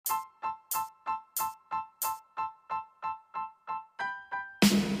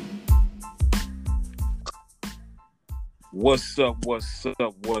What's up?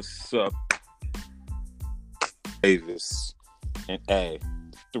 Davis. And hey,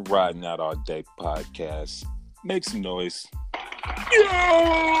 the Riding Out All Day podcast. Make some noise.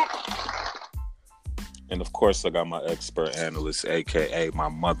 Yeah! And of course, I got my expert analyst, aka my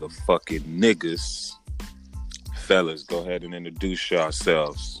motherfucking niggas. Fellas, go ahead and introduce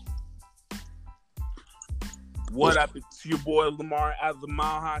yourselves. What up? It's your boy Lamar out of the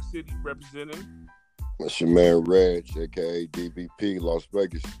Mile High City representing. That's your man Reg, aka DBP, Las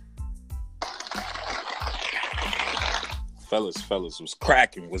Vegas. Fellas was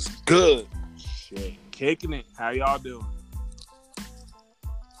cracking, was good. Shit, kicking it. How y'all doing?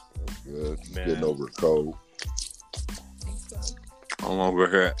 Good. Man. Getting over a cold. I'm over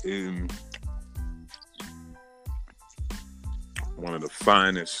here eating one of the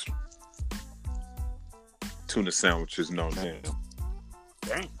finest tuna sandwiches known to him.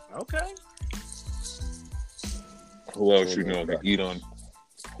 Dang. Okay. Who else you know can eat on?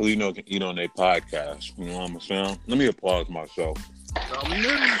 Who you know can eat on their podcast? You know what I'm saying? Let me applaud myself.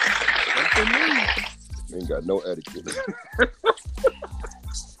 Ain't got no etiquette.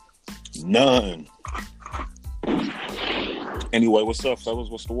 None. Anyway, what's up, fellas?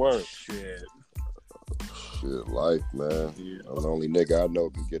 What's the word? Shit, Life, man. Yeah. I'm the only nigga I know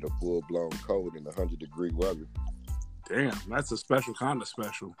can get a full-blown cold in 100-degree weather. damn, that's a special kind of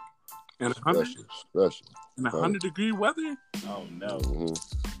special. And Special. 100-degree weather? Oh no. Mm-hmm.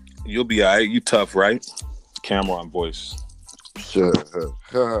 You'll be all right. You tough, right? Cameron voice. Sure.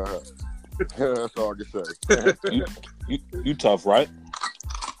 That's all I can say. You tough, right?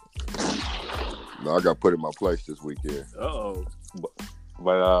 No, I got put in my place this weekend. Uh-oh.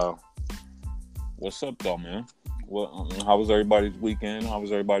 But what's up, though, man? How was everybody's weekend? How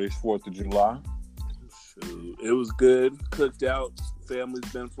was everybody's 4th of July? Shoot, it was good. Cooked out.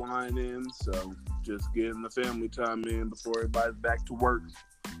 Family's been flying in, so just getting the family time in before everybody's back to work.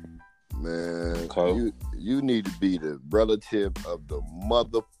 Man, Okay. you need to be the relative of the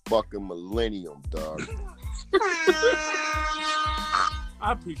motherfucking millennium, dog.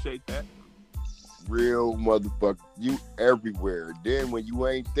 I appreciate that. Real motherfucker. You everywhere. Then when you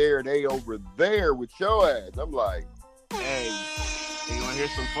ain't there, they over there with your ass. I'm like, Hey, you want to hear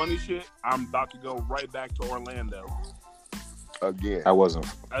some funny shit? I'm about to go right back to Orlando. again. That wasn't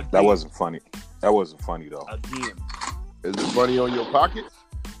funny. That wasn't funny, though. Again. Is it funny on your pockets?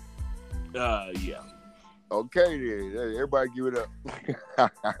 Yeah. Okay, then. Hey, everybody give it up.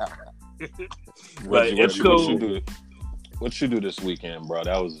 But it's cool. What you do this weekend, bro?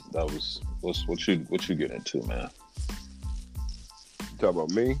 That was what you get into, man. You talking about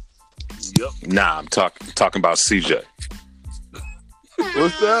me? Yep. Nah, I'm talking about CJ.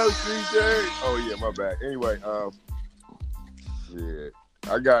 What's up, CJ? Oh yeah, my bad. Anyway, shit.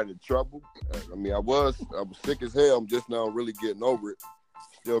 I got into trouble. I mean, I was sick as hell. I'm just now really getting over it.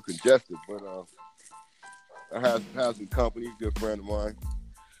 Still congested, but I had some company. Good friend of mine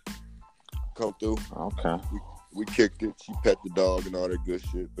come through. Okay. We kicked it. She pet the dog and all that good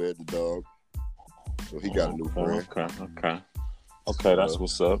shit. Fed the dog. So he got a new friend. Okay, that's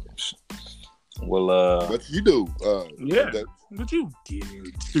what's up. Well, What you do? Yeah. What you get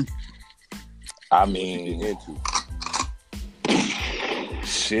into? I What you mean, get into?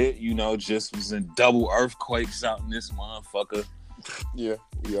 shit, just was in double earthquakes out in this motherfucker, Yeah,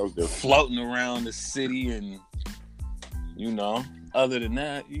 I was there. floating around the city, and other than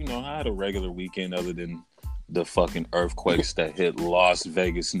that, I had a regular weekend other than the fucking earthquakes that hit Las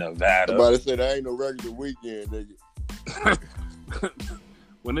Vegas, Nevada. Somebody said that ain't no regular weekend, nigga.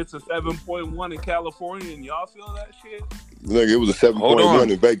 When it's a 7.1 in California and y'all feel that shit? Nigga, it was a 7.1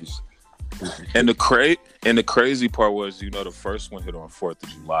 in Vegas. And the crazy part was, the first one hit on 4th of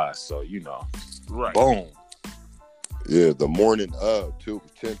July, so Right. boom. Yeah, the morning of too. It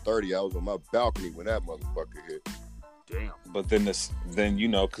was 10:30. I was on my balcony when that motherfucker hit. Damn. But then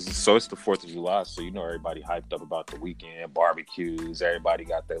because it's the 4th of July, so everybody hyped up about the weekend, barbecues. Everybody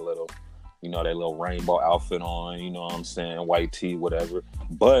got their little, their little rainbow outfit on. You know what I'm saying, white tee, whatever.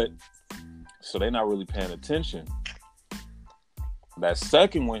 But so they're not really paying attention. That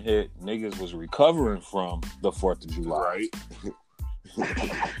second one hit, niggas was recovering from the 4th of July. Right.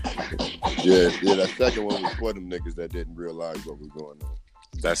 Yeah, that second one was for them niggas that didn't realize what was going on.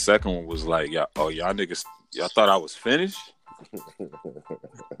 That second one was like, y'all niggas, y'all thought I was finished?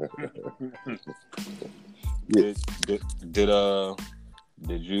 Did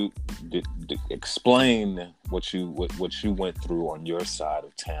you explain what you went through on your side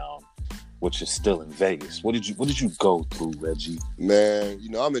of town, which is still in Vegas? What did you go through, Reggie? Man,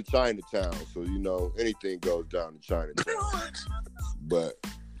 I'm in Chinatown, so anything goes down in Chinatown. But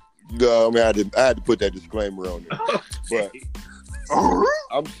No, I mean, I had to put that disclaimer on there. But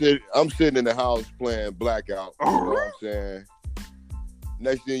I'm sitting in the house playing Blackout. You know what I'm saying?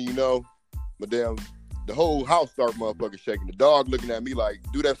 Next thing you know, the whole house start motherfucking shaking. The dog looking at me like,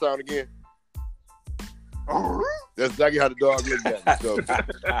 do that sound again. That's exactly how the dog looked at me. So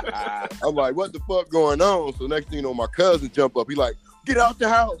I'm like, what the fuck going on? So next thing you know, my cousin jump up. He like, get out the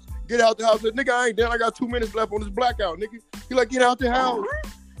house. Get out the house. I said, nigga, I ain't done. I got 2 minutes left on this Blackout, nigga. He like, get out the house.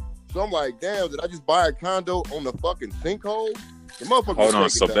 So I'm like, damn, did I just buy a condo on the fucking sinkhole? The motherfucker. Hold on.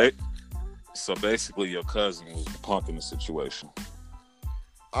 So basically, your cousin was the punk in the situation.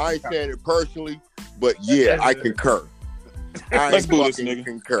 I ain't saying it personally, but yeah, I concur. Let's boo this nigga.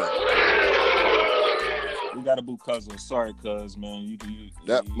 Concur. We got to boo cousin. Sorry, cuz, man.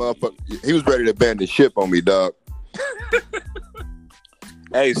 That motherfucker, he was ready to abandon ship on me, dog.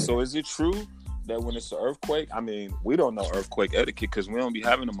 Hey, so is it true that when it's an earthquake, I mean, we don't know earthquake etiquette because we don't be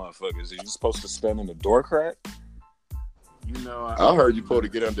having the motherfuckers. Are you supposed to stand in the door crack? You know, I heard you supposed to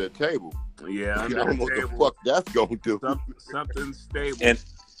get under a table. Yeah, I under don't know the what the table. fuck that's gonna do. Something stable. And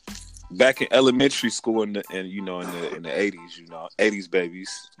back in elementary school in the 80s, 80s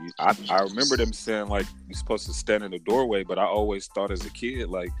babies, I remember them saying like you're supposed to stand in the doorway, but I always thought as a kid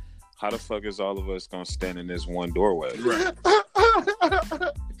like, how the fuck is all of us gonna stand in this one doorway? Right.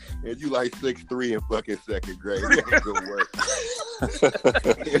 And you like 6'3" in fucking second grade. It ain't gonna work.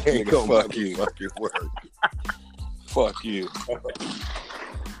 It ain't gonna fucking work. Fuck you.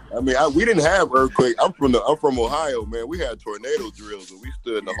 I mean, we didn't have earthquake. I'm from Ohio, man. We had tornado drills, and we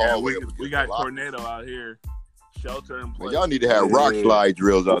stood in the hallway. We got tornado out here. Shelter in place. Man, y'all need to have rock slide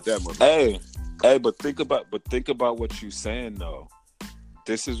drills out there, motherfucker. Hey, but think about what you're saying though.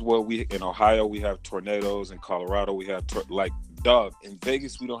 This is what in Ohio we have tornadoes. In Colorado we have dog. In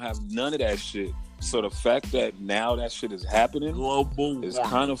Vegas we don't have none of that shit. So the fact that now that shit is happening global is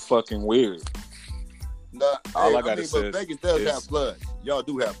kind of fucking weird. Nah, but Vegas does have floods. Y'all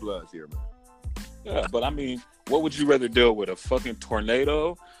do have floods here, man. Yeah, but I mean, what would you rather deal with? A fucking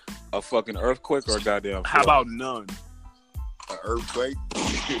tornado, a fucking earthquake, or a goddamn flood? How about none? An earthquake?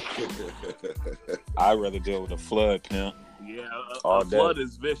 I'd rather deal with a flood, pimp. Yeah, a flood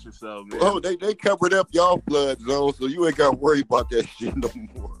is vicious, though, man. Oh, they covered up y'all flood zone, so you ain't got to worry about that shit no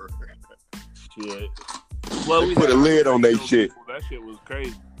more. Shit. Well, we put a lid on that shit. That shit was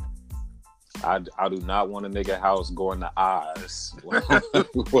crazy. I do not want a nigga house going to eyes. What the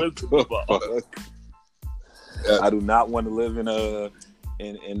fuck? I do not want to live in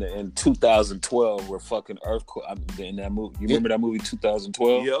 2012 where fucking earthquake in that movie. You remember that movie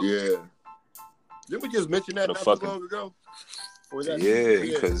 2012? Yep. Yeah. Didn't we just mention that not too long ago? Yeah,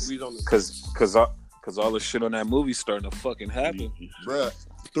 because all the shit on that movie starting to fucking happen. Bruh,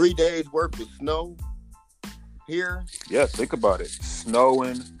 3 days worth of snow here. Yeah, think about it.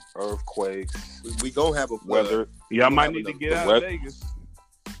 Snowing, earthquakes. We gonna have a weather. Y'all might need to get out of Vegas.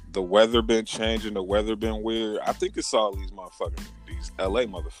 The weather been changing. The weather been weird. I think it's all these LA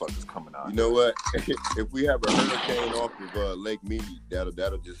motherfuckers coming out. You know what? If we have a hurricane off of Lake Mead,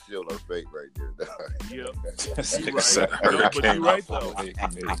 that'll just seal our fate right there. Yep. Hurricane right, off of Lake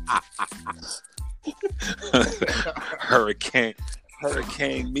Mead.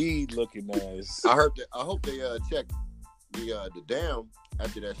 Hurricane Mead looking nice. I hope they check the dam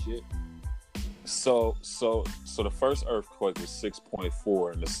after that shit. So the first earthquake was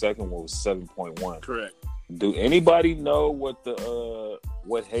 6.4 and the second one was 7.1. Correct. Do anybody know what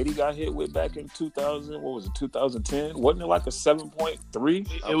Haiti got hit with back in 2000? What was it, 2010? Wasn't it like a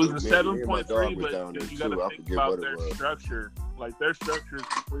 7.3? It was a 7.3, but you got to think about their structure. Like their structure is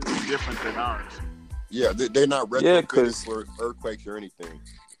completely different than ours. Yeah, they're not retrofitted for earthquakes or anything.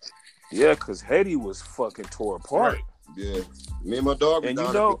 Yeah, because Haiti was fucking tore apart. Right. Yeah, me and my dog were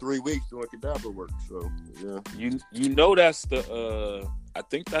down there for 3 weeks doing cadaver work. So yeah, you know that's the I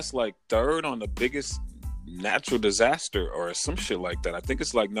think that's like third on the biggest natural disaster or some shit like that. I think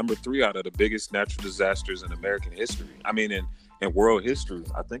it's like number 3 out of the biggest natural disasters in American history. I mean in world history.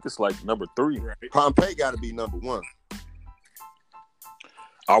 I think it's like number 3. Right. Pompeii got to be number 1.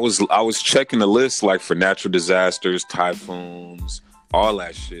 I was checking the list like for natural disasters, typhoons, all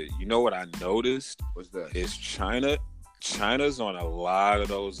that shit. You know what I noticed? What's that? Is China. China's on a lot of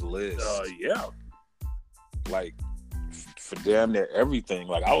those lists. Yeah. Like for damn near everything.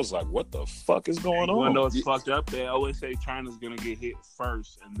 Like I was like, what the fuck is going on? You wanna know what's fucked up? They always say China's gonna get hit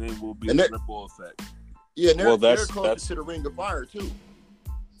first, and then we'll be the ripple effect. Yeah, they're close to the Ring of Fire too.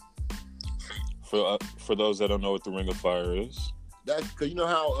 For those that don't know what the Ring of Fire is, that's because you know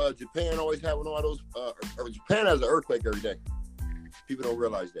how Japan always having all those. Japan has an earthquake every day. People don't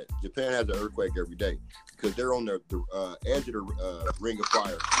realize that Japan has an earthquake every day because they're on the edge of the Ring of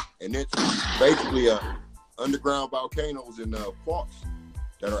Fire, and it's basically underground volcanoes and faults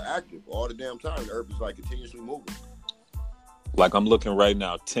that are active all the damn time. The earth is like continuously moving. Like I'm looking right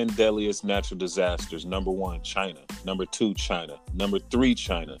now, 10 deadliest natural disasters. Number 1, China. Number 2, China. Number 3,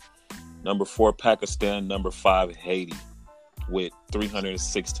 China. Number 4, Pakistan. Number 5, Haiti, with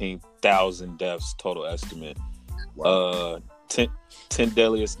 316,000 deaths total estimate. Wow. 10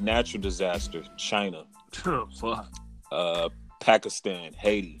 deadliest natural disasters. China. Fuck. Pakistan,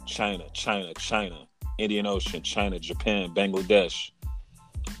 Haiti, China, Indian Ocean, China, Japan, Bangladesh.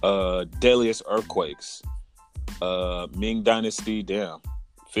 Deadliest earthquakes. Ming Dynasty, damn.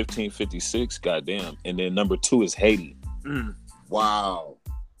 1556, goddamn. And then number 2 is Haiti. Wow.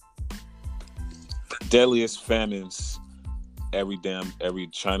 Deadliest famines. Every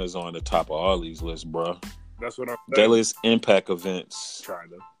China's on the top of all these lists, bro. That's what I'm saying. Deadliest impact events.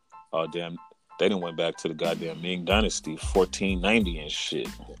 China. Oh, damn. They didn't went back to the goddamn Ming Dynasty, 1490 and shit.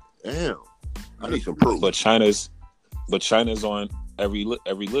 Damn. I need some proof. But China's on every list.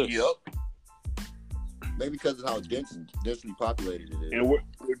 Yep. Maybe because of how densely populated it is. And we're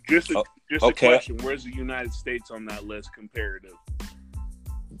just a okay. question: where's the United States on that list comparative?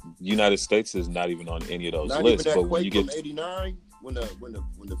 United States is not even on any of those Not lists. even that But when you quake get from '89, when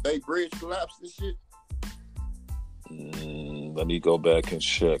the Bay Bridge collapsed and shit. let me go back and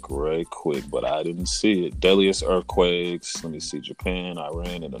check right quick, but I didn't see it. Deadliest earthquakes. Let me see: Japan,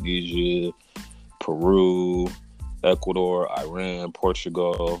 Iran, Indonesia, Peru, Ecuador, Iran,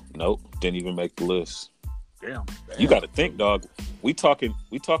 Portugal. Nope, didn't even make the list. Damn. You got to think, dog. We talking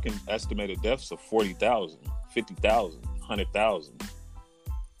estimated deaths of 40,000, 50,000, 100,000,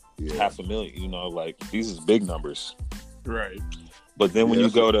 500,000. You know, like these is big numbers. Right. But then when you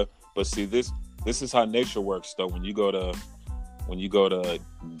go to, but see this is how nature works though. When you go to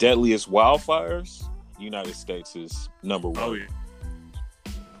deadliest wildfires, United States is number 1. Oh yeah.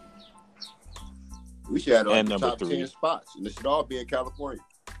 We should have And the number top 3. 10 spots, and it should all be in California.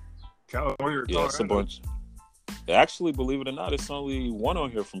 California. Or Yeah, it's a bunch. Actually, believe it or not, it's only one on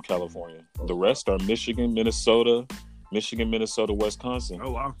here from California. The rest are Michigan, Minnesota, Wisconsin.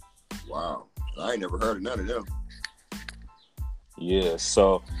 Oh wow. Wow. I ain't never heard of none of them. Yeah,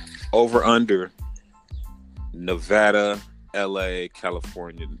 so over under Nevada, LA,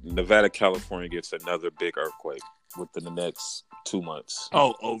 California. Nevada, California gets another big earthquake within the next 2 months.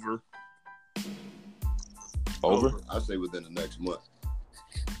 Oh, over. Over? I say within the next month.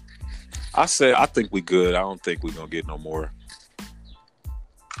 I think we good. I don't think we're gonna get no more.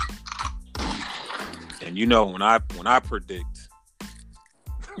 And you know when I predict,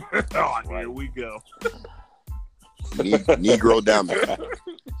 Here we go. Negro Diamond.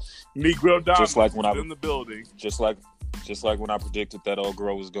 Negro Diamond Just like when I- in the building. just like when I predicted that old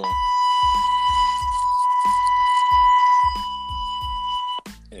girl was going,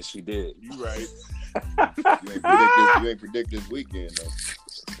 and she did. You right. You ain't predict this weekend though.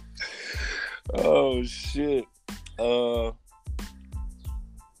 Oh shit.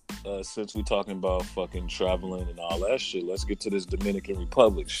 Since we talking about fucking traveling and all that shit, let's get to this Dominican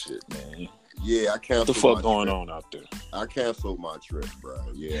Republic shit, man. Yeah, I canceled. What the fuck going on out there? I canceled my trip, bro.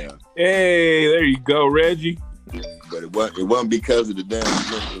 Yeah, Hey, there you go, Reggie. but it wasn't because of the damn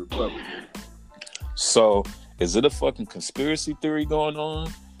Dominican Republic. So, is it a fucking conspiracy theory going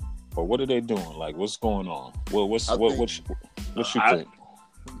on, or what are they doing? Like, what's going on? Well, what you think?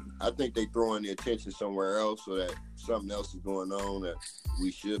 I think they throwing the attention somewhere else so that something else is going on that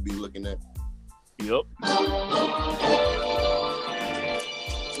we should be looking at. Yep.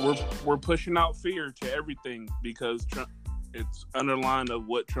 We're pushing out fear to everything because Trump. It's underlined of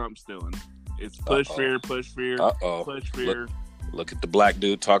what Trump's doing. It's push fear, push fear, push fear. Look at the black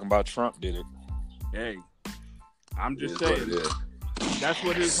dude talking about Trump did it. Hey, I'm just It is what saying. it is. That's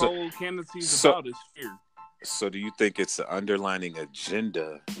what his whole candidacy is about, is fear. So do you think it's an underlining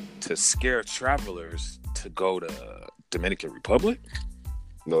agenda to scare travelers to go to Dominican Republic?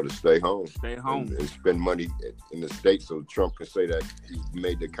 No, to stay home. Stay home. And spend money in the States so Trump can say that he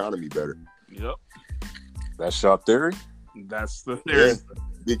made the economy better. Yep. That's your theory? That's the theory. Yeah,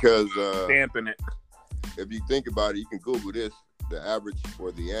 because Stamping it. if you think about it, you can Google this. The average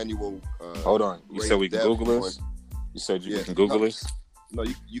for the annual. Hold on. You said we can Google this? You said you can Google this? No,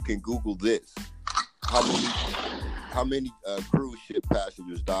 you can Google this. How many cruise ship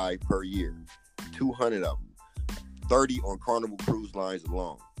passengers die per year? 200 of them. 30 on Carnival Cruise Lines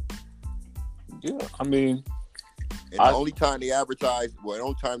alone. Yeah, I mean, And the only time they advertise, the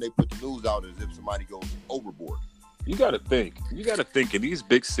only time they put the news out is if somebody goes overboard. you got to think in these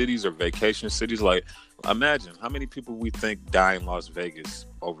big cities or vacation cities, like imagine how many people we think die in Las Vegas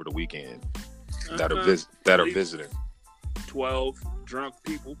over the weekend that are visiting. 12 drunk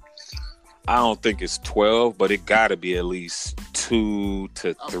people. I don't think it's 12, but it got to be at least 2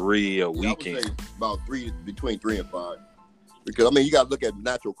 to 3 a weekend. I would say about between 3 and 5. Because I mean, you got to look at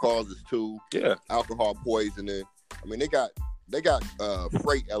natural causes too. Yeah, alcohol poisoning. I mean, they got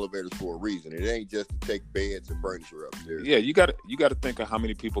freight elevators for a reason. It ain't just to take beds and furniture up there. Yeah, you got to think of how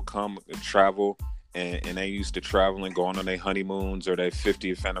many people come and travel, and they used to travel and going on their honeymoons or their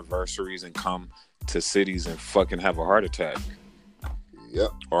 50th anniversaries and come to cities and fucking have a heart attack.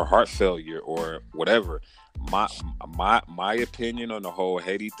 Yep. Or heart failure or whatever. My opinion on the whole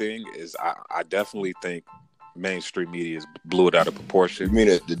Haiti thing is I definitely think mainstream media blew it out of proportion. You mean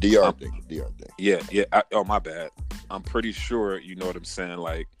the DR thing? The DR thing. Yeah. Oh, my bad. I'm pretty sure, you know what I'm saying?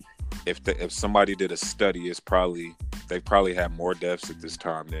 Like, if somebody did a study, they probably had more deaths at this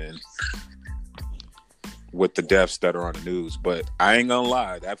time than with the deaths that are on the news. But I ain't gonna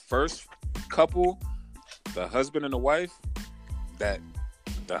lie, that first couple, the husband and the wife, that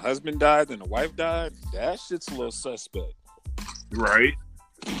the husband died and the wife died, that shit's a little suspect. Right.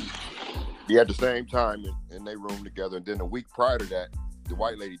 Yeah, at the same time, and they roomed together. And then a week prior to that, the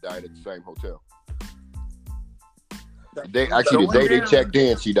white lady died at the same hotel. The day they checked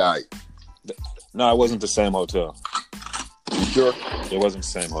in, she died. No, it wasn't the same hotel. You sure? It wasn't the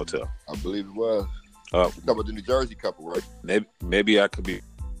same hotel. I believe it was. No, but the New Jersey couple, right? Maybe I could be.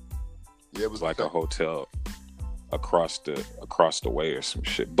 Yeah, it was like a hotel across the way or some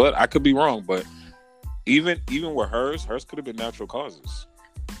shit. But I could be wrong. But even with hers could have been natural causes.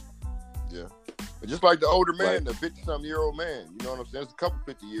 Yeah. Just like the older man, the 50-something-year-old man. You know what I'm saying? There's a couple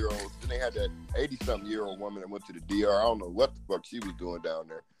 50-year-olds. Then they had that 80-something-year-old woman that went to the DR. I don't know what the fuck she was doing down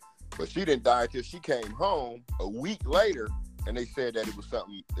there. But she didn't die until she came home a week later, and they said that it was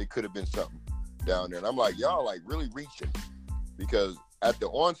something, it could have been something down there. And I'm like, y'all like really reaching. Because at the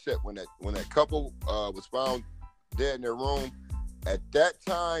onset, when that couple was found dead in their room, at that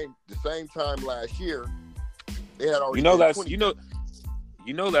time, the same time last year, they had already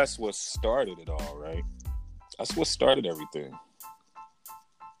that's what started it all, right? That's what started everything.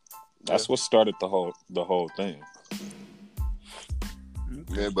 That's what started the whole thing.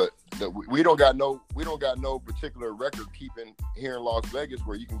 Yeah, but we don't got no particular record keeping here in Las Vegas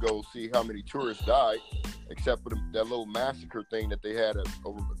where you can go see how many tourists died, except for that little massacre thing that they had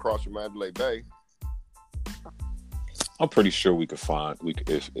over across from Mandalay Bay. I'm pretty sure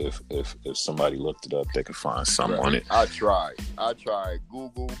if somebody looked it up, they could find something on it. I tried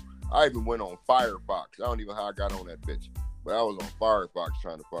Google. I even went on Firefox. I don't even know how I got on that bitch, but I was on Firefox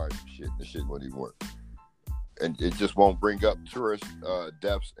trying to find some shit. The shit wouldn't even work, and it just won't bring up tourist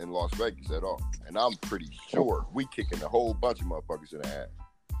deaths in Las Vegas at all. And I'm pretty sure we kicking a whole bunch of motherfuckers in the ass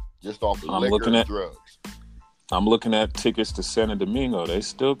just off of liquor and drugs. I'm looking at tickets to Santo Domingo. They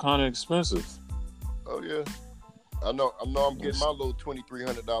still kind of expensive. Oh yeah. I know I'm getting my little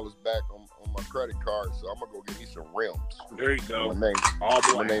 $2,300 back on my credit card, so I'm gonna go get me some rims. There you go.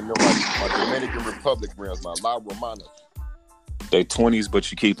 My name my Dominican Republic rims, my La Romana. They 20s,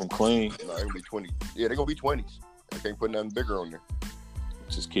 but you keep them clean. No, they're gonna be 20. Yeah, they're gonna be 20s. I can't put nothing bigger on there.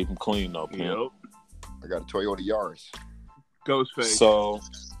 Just keep them clean, though, pimp. Yep. I got a Toyota Yaris. Ghostface.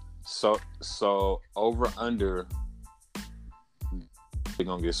 So over under, they're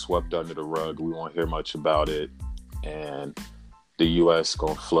gonna get swept under the rug. We won't hear much about it. And the U.S.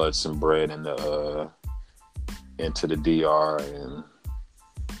 gonna flood some bread into the DR, and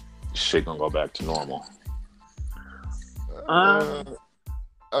shit gonna go back to normal. I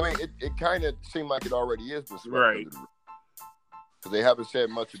mean, it kind of seemed like it already is, right? Because they haven't said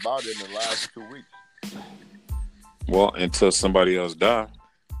much about it in the last 2 weeks. Well, until somebody else die.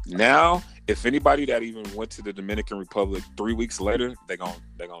 Now, if anybody that even went to the Dominican Republic 3 weeks later, they're gonna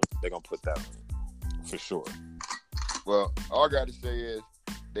put that on for sure. Well, all I got to say is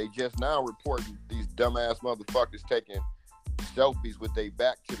they just now reporting these dumbass motherfuckers taking selfies with their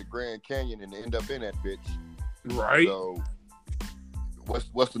back to the Grand Canyon and they end up in that bitch. Right. So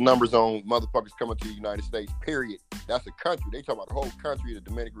what's the numbers on motherfuckers coming to the United States, period? That's a country. They talk about the whole country of the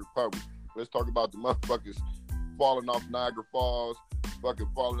Dominican Republic. Let's talk about the motherfuckers falling off Niagara Falls, fucking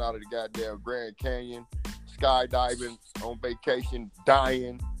falling out of the goddamn Grand Canyon, skydiving, on vacation,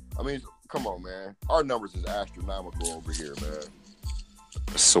 dying. I mean, come on, man. Our numbers is astronomical over here, man.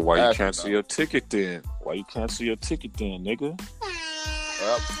 So why you cancel your ticket then? Nigga?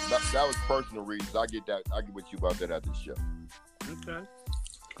 That was personal reasons. I get with you about that after the show. Okay.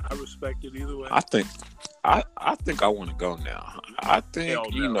 I respect it either way. I think I want to go now. I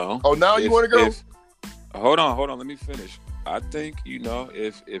think, you know. Oh, now you want to go? Hold on. Let me finish. I think, you know,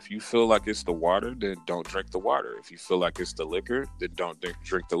 if you feel like it's the water, then don't drink the water. If you feel like it's the liquor, then don't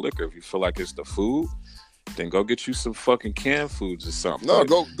drink the liquor. If you feel like it's the food, then go get you some fucking canned foods or something. No, Like,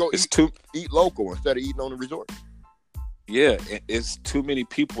 go it's eat local instead of eating on the resort. Yeah, it's too many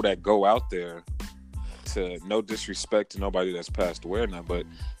people that go out there to, no disrespect to nobody that's passed away or not, but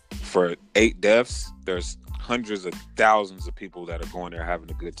for 8 deaths, there's hundreds of thousands of people that are going there having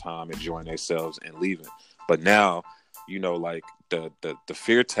a good time, enjoying themselves and leaving. But now, you know, like the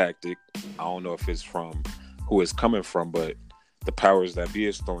fear tactic, I don't know if it's from who it's coming from, but the powers that be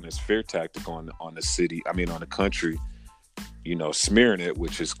is throwing this fear tactic on the city, on the country, you know, smearing it,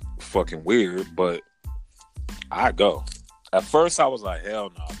 which is fucking weird, but I go. At first, I was like,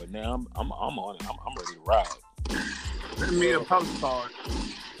 hell no, but now I'm on it. I'm ready to ride. Send me a postcard.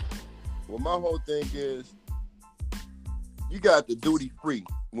 Well, my whole thing is, you got the duty free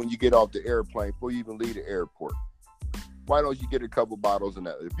when you get off the airplane before you even leave the airport. Why don't you get a couple bottles in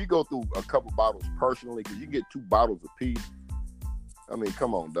that? If you go through a couple bottles personally, because you get 2 bottles apiece. I mean,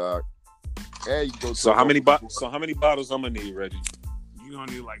 come on, dog. And you go. So how many bottles I'm gonna need, Reggie? You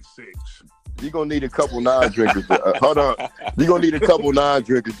gonna need like 6. You're going to need a couple non-drinkers. Hold on. You're going to need a couple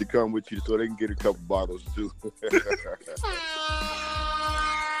non-drinkers to come with you so they can get a couple bottles, too.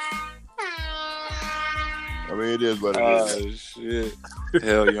 I mean, it is what it is. Shit.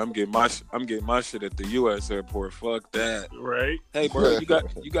 Hell yeah, I'm getting my shit at the U.S. airport. Fuck that. Right. Hey, bro, you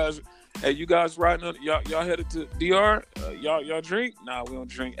guys riding on, y'all headed to DR? Y'all drink? Nah, we don't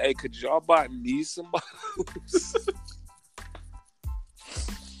drink. Hey, could y'all buy me some bottles?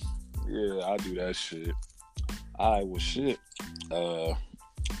 Yeah, I'll do that shit. All right, well, shit.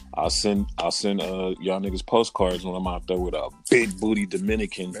 I'll send y'all niggas postcards when I'm out there with a big booty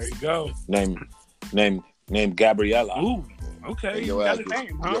Dominican. There you go. Named Gabriella. Ooh, okay. You got a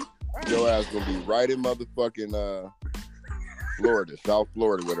name, huh? Your ass gonna be right in motherfucking Florida, South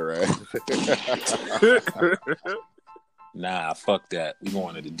Florida with her ass. Nah, fuck that. We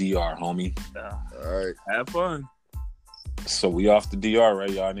going to the DR, homie. All right. Have fun. So we off the DR, right?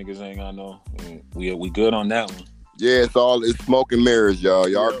 Y'all niggas ain't got no. We good on that one. Yeah, it's smoke and mirrors, y'all.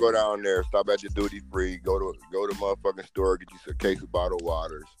 Y'all go down there, stop at your duty free, go to motherfucking store, get you some case of bottled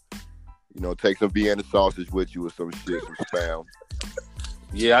waters. You know, take some Vienna sausage with you or some shit, some Spam.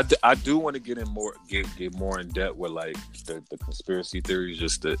 Yeah, I do want to get more in depth with like the conspiracy theories,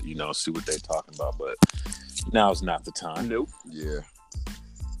 just to, you know, see what they're talking about. But now's not the time. Nope. Yeah.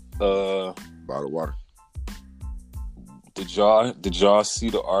 Bottled water. Did y'all see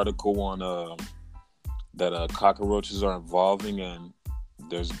the article on that cockroaches are evolving and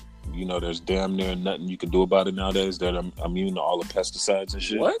there's damn near nothing you can do about it nowadays? That I'm immune to all the pesticides and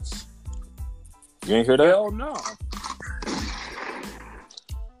shit. What? You ain't hear that? Hell no.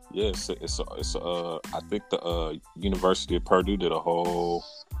 Yeah, it's I think the University of Purdue did a whole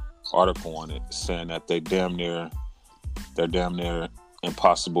article on it saying that they're damn near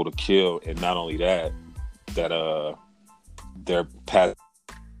impossible to kill, and not only that they're passed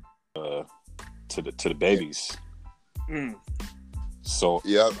to the babies. Mm. So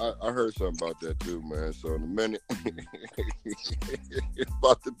yeah, I heard something about that too, man. So in a minute, it's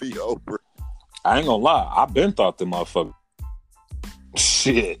about to be over. I ain't gonna lie, I've been thought the motherfucker.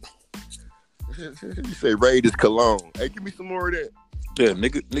 Shit. You say raid is cologne. Hey, give me some more of that. Yeah,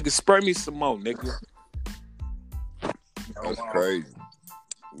 nigga, spray me some more, nigga. That's crazy.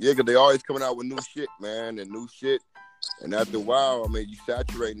 Yeah, because they always coming out with new shit, man, and new shit. And after a while, I mean, you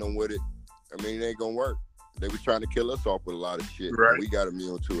saturating them with it. I mean, it ain't gonna work. They was trying to kill us off with a lot of shit. Right. We got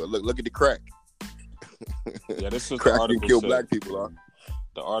immune to it. Look at the crack. Yeah, this is crack the article can kill said, black people, huh?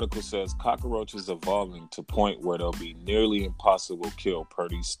 The article says cockroaches evolving to point where they'll be nearly impossible to kill.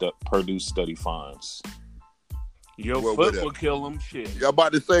 Purdue study finds. Your foot will kill them. Shit. Y'all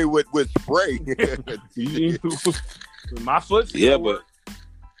about to say with spray. My foot. Yeah, but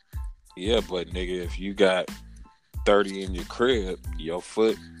nigga, if you got 30 in your crib, your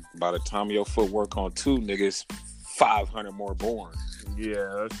foot, by the time your foot work on 2, niggas 500 more born.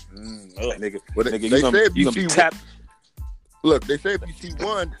 Yeah. Nigga, they say if you see tap. Look, they say if you see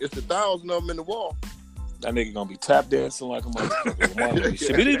one, it's 1,000 of them in the wall. That nigga gonna be tap dancing like a motherfucker.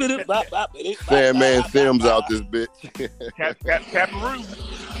 Sandman Sims out this bitch. Caparoo.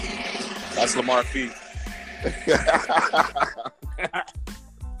 That's Lamar feet.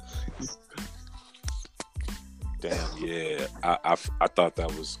 Damn, yeah. I thought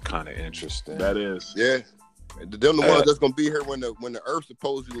that was kind of interesting. That is. Yeah. Them the ones that's gonna be here when the earth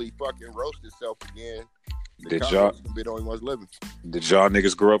supposedly fucking roasts itself again. Did y'all be the only ones living? Did y'all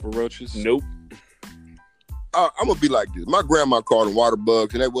niggas grow up with roaches? Nope. I'm gonna be like this. My grandma called them water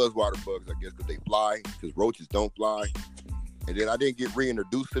bugs, and they was water bugs, I guess, because they fly. Because roaches don't fly. And then I didn't get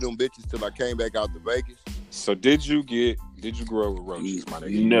reintroduced to them bitches till I came back out to Vegas. So did you grow up with roaches, my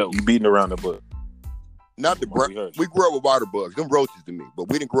nigga? No. You beating around the bush? Not the brown. We grew up with water bugs. Them roaches to me, but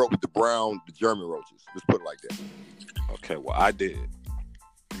we didn't grow up with the German roaches. Let's put it like that. Okay, well, I did.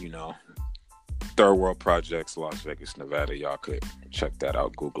 You know, Third World Projects, Las Vegas, Nevada. Y'all could check that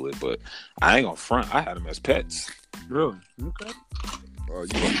out, Google it. But I ain't gonna front. I had them as pets. Really? Okay.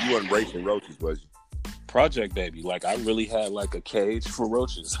 You wasn't racing roaches, was you? Project baby. Like, I really had like a cage for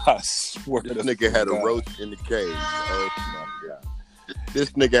roaches. I swear. This nigga had a roach in the cage. Oh my God.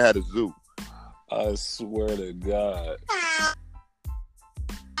 This nigga had a zoo. I swear to God.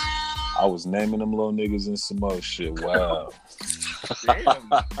 I was naming them little niggas and some more shit. Wow.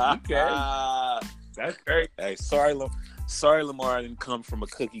 Damn. Okay. That's great. Hey, sorry, Lamar. I didn't come from a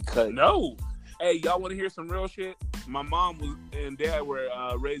cookie cut. No. Hey, y'all want to hear some real shit? My mom and dad were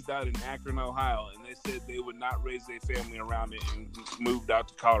raised out in Akron, Ohio, and they said they would not raise their family around it and moved out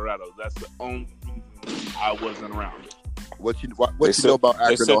to Colorado. That's the only reason I wasn't around it. What you know about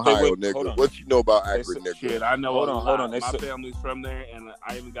Akron, Ohio, nigga? What you know about Akron, nigga? Shit, I know. Hold on. My family's from there, and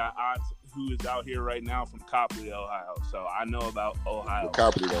I even got aunts who is out here right now from Copley, Ohio. So I know about Ohio. Well,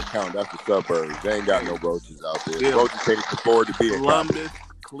 Copley don't count. That's the suburbs. They ain't got no roaches out there. Yeah. Roaches can't afford to be in Columbus,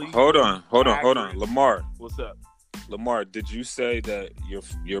 Cleveland. Hold on. Lamar. What's up? Lamar, did you say that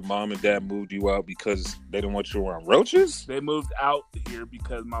your mom and dad moved you out because they didn't want you around roaches? They moved out here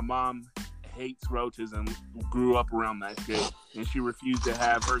because my mom hates roaches and grew up around that shit, and she refused to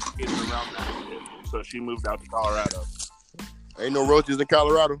have her kids around that shit, so she moved out to Colorado. Ain't no roaches in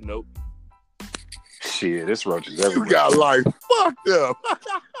Colorado? Nope. Shit, it's roaches everywhere. You got life fucked up.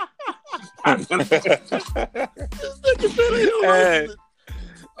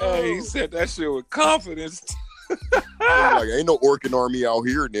 Hey, he said that shit with confidence. Like, ain't no Orkin army out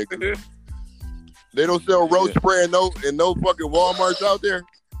here, nigga. They don't sell roach spray in no fucking Walmarts out there.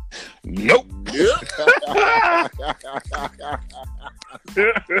 Nope.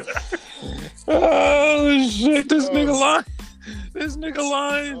 Oh shit! This nigga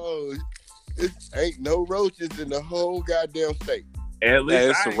lying. Oh, it ain't no roaches in the whole goddamn state. At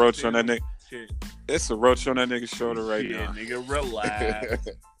least it's a roach on that nigga. Shit. It's a roach on that nigga's shoulder right now. Nigga, relax.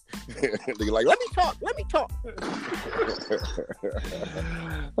 Nigga, like, let me talk.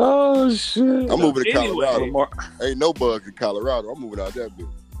 Oh shit! I'm moving to Colorado. Ain't no bugs in Colorado. I'm moving out that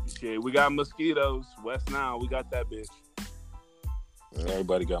bitch. Shit, we got mosquitoes. West Nile, we got that bitch.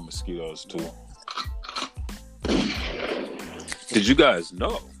 Everybody got mosquitoes too. Did you guys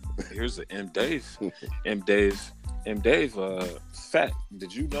know? Here's the M. Dave fact.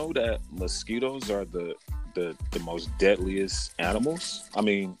 Did you know that mosquitoes are the most deadliest animals? I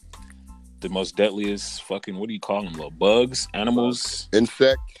mean, the most deadliest fucking, what do you call them? Little bugs, animals,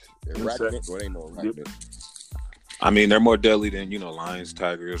 insects, arachnids. Well, ain't no arachnids. I mean, they're more deadly than, lions,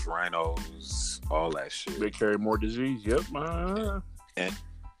 tigers, rhinos, all that shit. They carry more disease. Yep.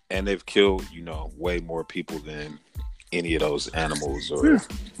 And they've killed, way more people than any of those animals or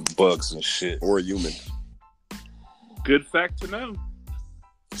bugs and shit. Or humans. Good fact to know.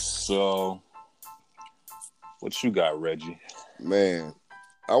 So, what you got, Reggie? Man,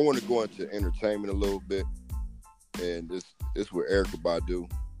 I want to go into entertainment a little bit. And this with Erykah Badu.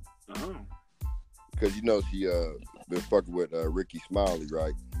 Oh. Because she been fucking with Ricky Smiley,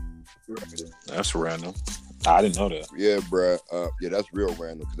 right? That's random. I didn't know that. Yeah, bruh. Yeah, that's real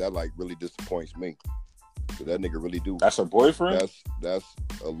random because that really disappoints me. Cause that nigga really do. That's her boyfriend? That's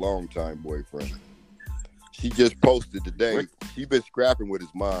a long time boyfriend. She just posted today. She been scrapping with his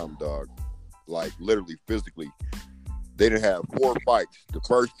mom, dog. Like literally, physically. They didn't have 4 fights. The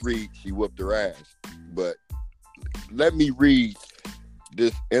first 3, she whooped her ass. But let me read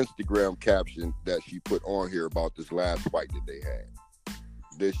this Instagram caption that she put on here about this last fight that they had.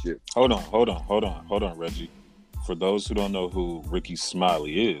 This shit. Hold on, Reggie. For those who don't know who Ricky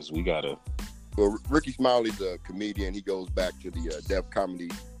Smiley is, we gotta. Well, Ricky Smiley's a comedian. He goes back to the Def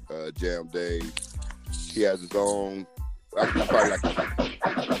Comedy Jam days. He has his own, actually probably like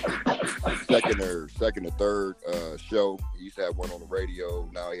second or third show. He used to have one on the radio.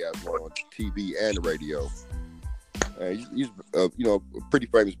 Now he has one on TV and the radio. He's a pretty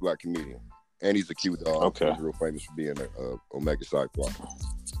famous black comedian, and he's a cute dog. Okay, he's real famous for being a Omega Psi Phi.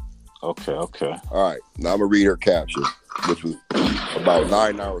 Okay. All right, now I'm gonna read her caption, which was about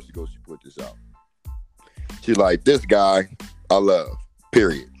 9 hours ago. She put this out. She's like, "This guy I love,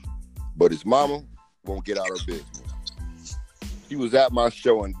 period, but his mama won't get out her business. He was at my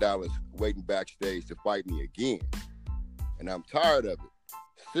show in Dallas, waiting backstage to fight me again, and I'm tired of it.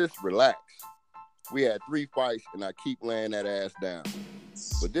 Sis, relax. We had 3 fights, and I keep laying that ass down.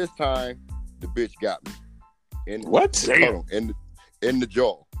 But this time, the bitch got me. In the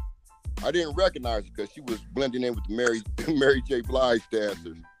jaw. I didn't recognize her because she was blending in with the Mary J. Blige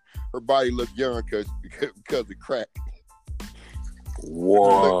dancers. her body looked young because of crack.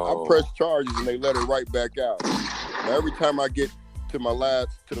 Whoa! I pressed charges and they let her right back out. Now every time I get to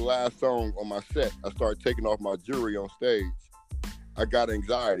the last song on my set, I start taking off my jewelry on stage. I got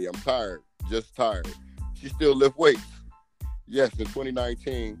anxiety. I'm tired, just tired. She still lift weights. Yes, in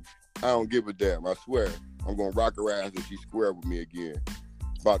 2019, I don't give a damn. I swear, I'm gonna rock her ass if she square with me again.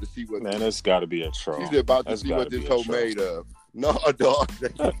 About to see what. Man, that's got to be a troll. She's about to see what this hoe made of. No, dog.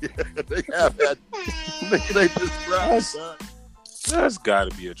 They have that. They describe. That's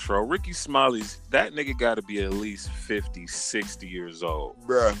got to be a troll. Ricky Smiley's, that nigga got to be at least 50, 60 years old.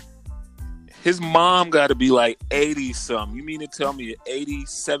 Bruh. His mom got to be like 80-something. You mean to tell me an 80,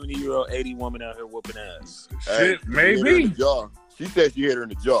 70-year-old 80 woman out here whooping ass? Shit, Hey, maybe. She said she hit her in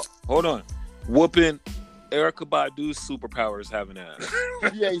the jaw. Hold on. Whooping Erykah Badu's superpowers having ass.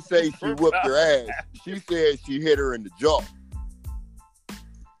 She ain't say she whooped her ass. She said she hit her in the jaw.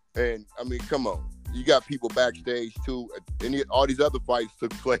 And, I mean, come on. You got people backstage, too. And all these other fights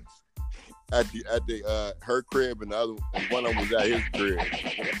took place at her crib, and one of them was at his crib.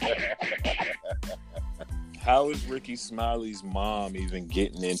 How is Ricky Smiley's mom even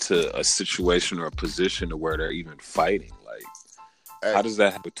getting into a situation or a position to where they're even fighting? Like, Hey. how does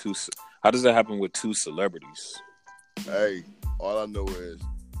that happen with two celebrities? Hey, all I know is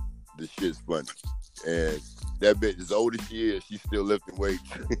this shit's funny. And that bitch, as old as she is, she's still lifting weights.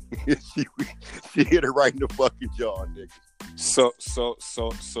 she hit her right in the fucking jaw, nigga. So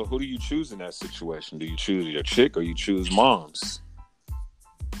who do you choose in that situation? Do you choose your chick or you choose moms?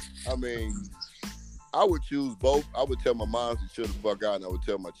 I mean, I would choose both. I would tell my mom to chill the fuck out, and I would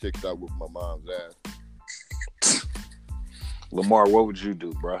tell my chick to whip my mom's ass. Lamar, what would you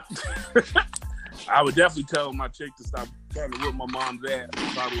do, bro? I would definitely tell my chick to stop trying to whip my mom's ass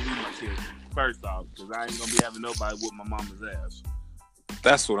and probably leave my chick, first off, because I ain't going to be having nobody whip my mama's ass.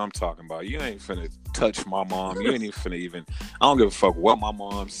 That's what I'm talking about. You ain't finna touch my mom. You ain't even finna I don't give a fuck what my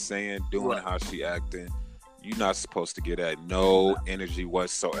mom's saying, doing, Right. how she acting. You're not supposed to get that no energy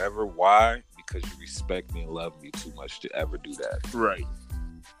whatsoever. Why? Because you respect me and love me too much to ever do that. Right.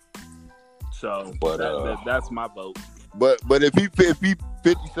 So, But, that's my vote. But if he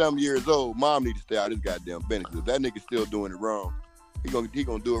 50-something years old, mom need to stay out of his goddamn business. If that nigga still doing it wrong, he gonna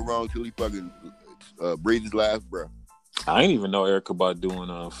do it wrong till he fucking breathes his last breath. I ain't even know Erykah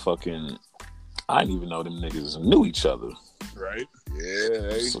Badu and I didn't even know them niggas knew each other. Right.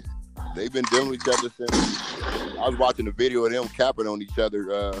 Yeah, they've been dealing with each other since. I was watching a video of them capping on each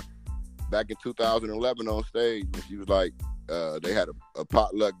other back in 2011 on stage when she was like, they had a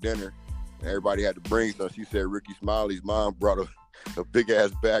potluck dinner and everybody had to bring some. She said Ricky Smiley's mom brought a big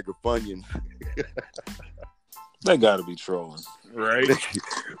ass bag of Funyuns. They gotta be trolling. Right.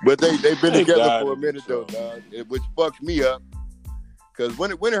 But they've been They together gotta for a be minute though, trolling. dog, which fucks me up. Cause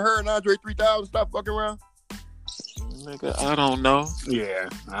when did her and Andre 3000 stop fucking around? Nigga, I don't know. Yeah.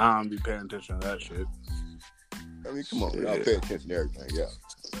 I don't be paying attention to that shit. I mean, come on, Shit. I'll pay attention to everything. Yeah.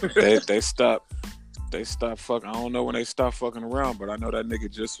 They stopped fucking. I don't know when they stopped fucking around, but I know that nigga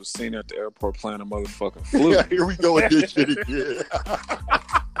just was seen at the airport playing a motherfucking flute. Yeah, here we go with this shit again.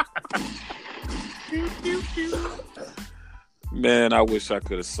 Man, I wish I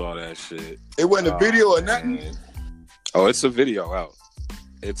could have saw that shit. It wasn't a video or nothing. Man. Oh, it's a video out.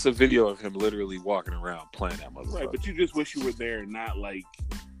 It's a video of him literally walking around playing that motherfucker. Right, but you just wish you were there and not like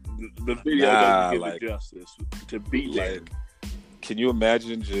the video Nah, doesn't give like- it justice to be there. Like, can you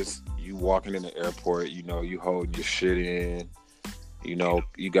imagine just you walking in the airport? You know, you holding your shit in. You know,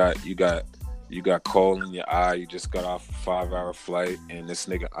 you got coal in your eye. You just got off a 5-hour flight, and this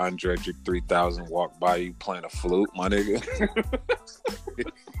nigga Andre 3000 walked by you playing a flute, my nigga.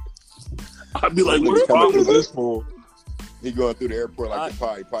 I'd be like, what the fuck is this for? He going through the airport like the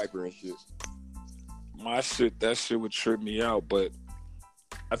Pied Piper and shit. That shit would trip me out. But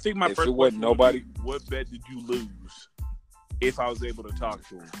I think my If first it wasn't question nobody- would be, what bet did you lose if I was able to talk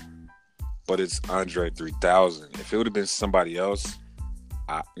to him? but it's Andre 3000. If it would have been somebody else,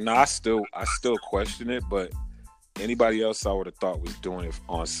 I still question it. But anybody else, I would have thought was doing it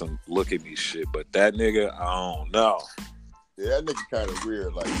on some look at me shit. But that nigga, I don't know. Yeah, that nigga kind of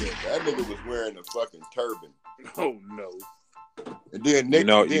weird like that. That nigga was wearing a fucking turban. Oh no. And then Nick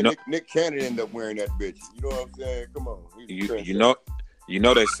Nick Cannon ended up wearing that bitch. You know what I'm saying? Come on. You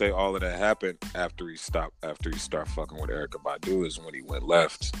know they say all of that happened after he started fucking with Erykah Badu is when he went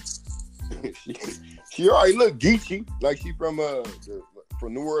left. she already looked geeky, like she from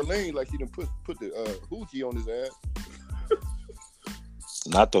New Orleans, like she done put the hoochie on his ass.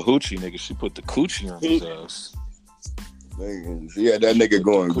 Not the hoochie nigga, she put the coochie on his ass. And she had that nigga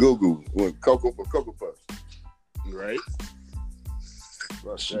going goo goo, going cocoa for Cocoa Puffs. Right?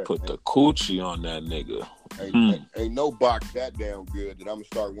 She put the coochie on that nigga. Ain't no box that damn good that I'm gonna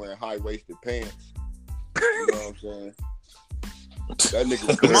start wearing high-waisted pants. You know what I'm saying? That nigga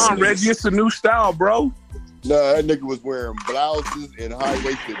was Come on, Reggie, it's a new style, bro. Nah, that nigga was wearing blouses and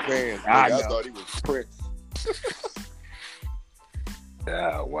high-waisted pants. I thought he was Prince.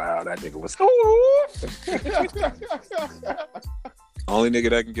 Oh, wow, that nigga was... Only nigga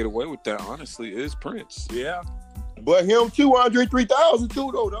that can get away with that, honestly, is Prince. Yeah. But him too, Andre 3000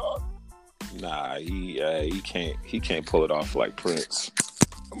 too, though, dog. Nah, he can't pull it off like Prince.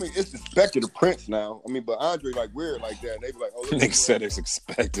 I mean, it's expected of Prince now. I mean, but Andre like weird like that. And they be like, oh, Nick said it's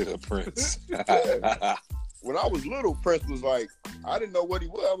expected of Prince. When I was little, Prince was like, I didn't know what he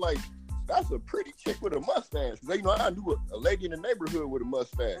was. I'm like, that's a pretty chick with a mustache. Because, you know, I knew a lady in the neighborhood with a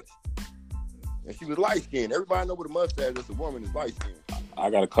mustache. And she was light-skinned. Everybody know with a mustache that's a woman is light-skinned. I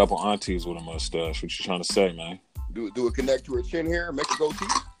got a couple aunties with a mustache. What you trying to say, man? Do it connect to her chin hair and make her goatee?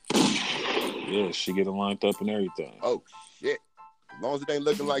 Yeah, she get it lined up and everything. Oh, shit. As long as it ain't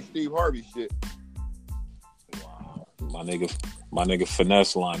looking like Steve Harvey shit. Wow. My nigga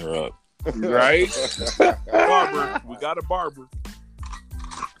finesse line her up. Right? Barber. We got a barber.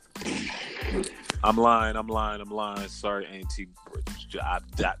 I'm lying. Sorry, Auntie. Dot.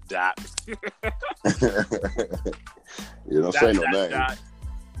 You don't say no name.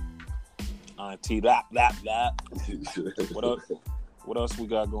 Auntie, dot. What else we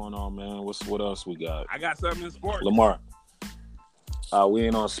got going on, man? What else we got? I got something in sports. Lamar. We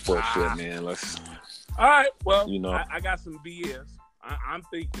ain't on sports yet, man. Let's. All right. Well, you know, I got some BS. I'm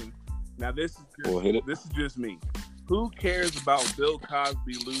thinking. Now this is this is just me. Who cares about Bill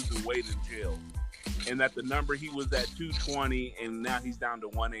Cosby losing weight in jail, and that the number he was at 220 and now he's down to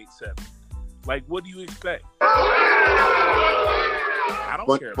 187? Like, what do you expect? I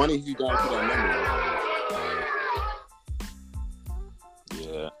don't care. Funny he down to that number.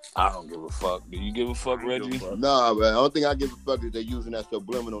 Yeah, I don't give a fuck. Do you give a fuck, Reggie? Nah, man. The only thing I give a fuck is they're using that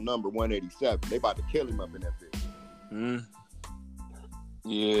subliminal number 187. They about to kill him up in that bitch.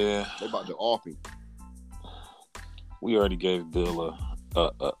 Yeah. They about to off him. We already gave Bill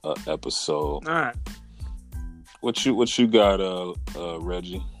a episode. All right. What you got,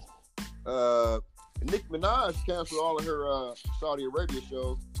 Reggie? Nicki Minaj canceled all of her Saudi Arabia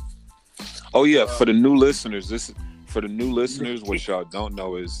shows. Oh yeah, for the new listeners, what y'all don't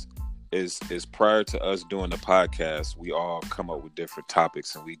know is prior to us doing the podcast, we all come up with different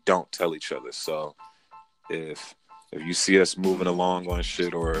topics and we don't tell each other. So if you see us moving along on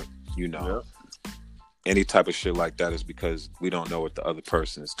shit or any type of shit like that, is because we don't know what the other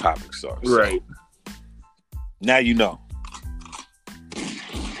person's topics are. So right. Now you know.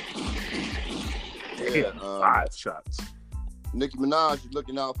 Yeah, 5 shots. Nicki Minaj is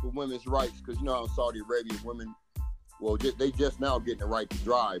looking out for women's rights because you know how in Saudi Arabia women, well, they just now getting the right to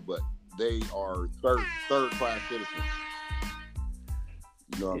drive, but they are third class citizens.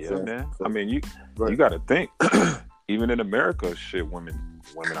 You know what I'm saying? Man. So, I mean, you got to think. Even in America, shit, women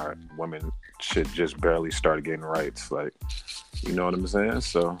should just barely start getting rights. Like, you know what I'm saying?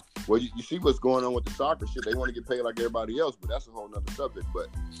 So, well, you see what's going on with the soccer shit. They want to get paid like everybody else, but that's a whole nother subject. But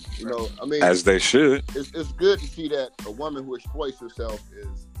you know, I mean, as they should. It's good to see that a woman who exploits herself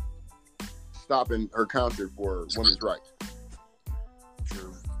is stopping her concert for women's rights.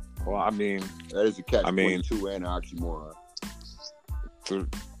 True. Well, I mean, that is a catch-22 and an oxymoron.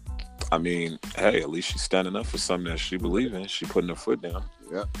 I mean, hey, at least she's standing up for something that she believes in. She putting her foot down.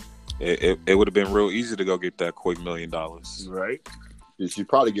 Yeah. It would have been real easy to go get that quick $1 million. Right. She'd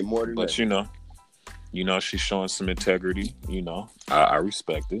probably get more than that. But you know, she's showing some integrity. You know, I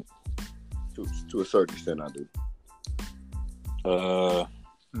respect it. To a certain extent, I do.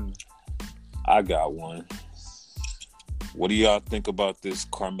 I got one. What do y'all think about this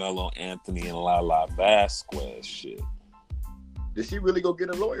Carmelo Anthony and Lala Vasquez shit? Did she really go get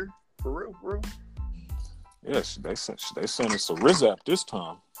a lawyer? For real? For real? Yes, they sent us a Rizap this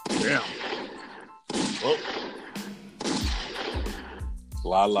time. Damn. Well,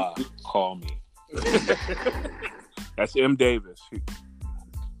 Lala, call me. That's M. Davis.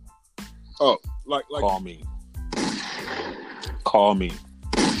 Oh, like call me. Call me.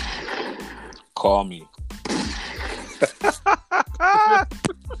 Call me.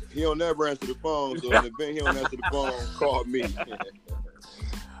 He don't never answer the phone, so in the event he don't answer the phone, call me.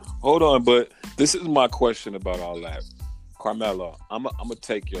 Hold on, but this is my question about all that. Carmelo, I'm gonna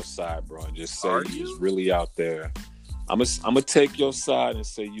take your side, bro, and just say you was really out there. I'm gonna take your side and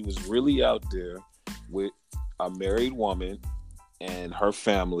say you was really out there with a married woman, and her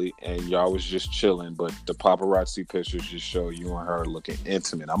family, and y'all was just chilling, but the paparazzi pictures just show you and her looking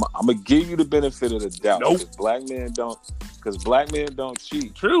intimate. I'm gonna give you the benefit of the doubt. Nope. Because black men don't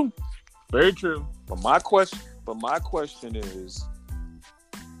cheat. True. Very true. But my question is,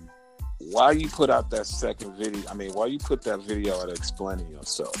 why you put out that second video? I mean, why you put that video out explaining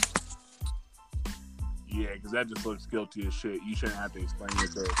yourself? Yeah, because that just looks guilty as shit. You shouldn't have to explain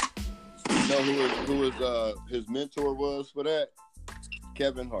yourself. You know who his mentor was for that?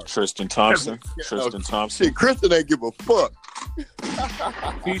 Kevin Hart. Tristan Thompson. Tristan Thompson. Shit, Kristen ain't give a fuck.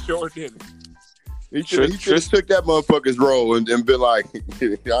 He sure didn't. He should have took that motherfucker's role and been like,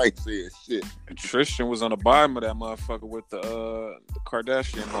 I ain't saying shit. Tristan was on the bottom of that motherfucker with the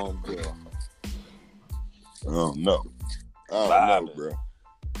Kardashian homegirl. Oh no, I don't know,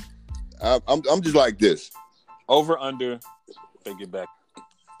 bro. I'm just like this. Over under. They get back.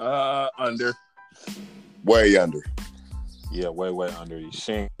 Under. Way under. Yeah, way under.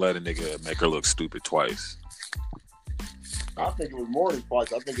 She ain't let a nigga make her look stupid twice. I think it was more than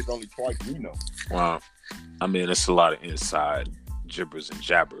twice. I think it's only twice we know. Wow. I mean, it's a lot of inside gibbers and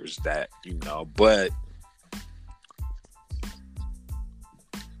jabbers that, you know, but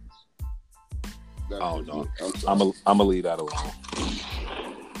I don't know. I'm gonna leave that alone.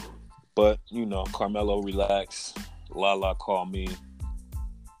 But, you know, Carmelo relax. Lala call me.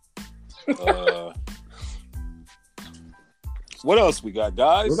 What else we got,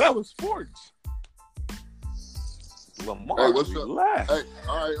 guys? Well, that was sports. Lamar, hey, what's relax. Up? Hey,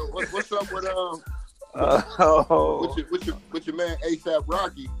 all right, what's up with with your man ASAP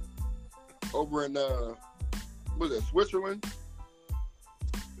Rocky over in was it Switzerland?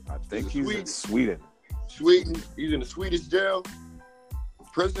 I think he's in Sweden. Sweden. He's in the Swedish jail.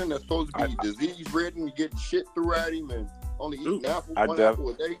 Prison that's supposed to be disease ridden, getting shit through at him and only eating apple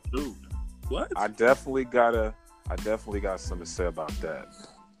a day. Dude, what? I definitely got something to say about that.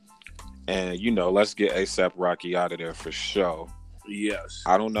 And, you know, let's get ASAP Rocky out of there for sure. Yes.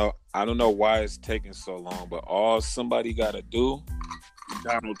 I don't know why it's taking so long, but all somebody got to do.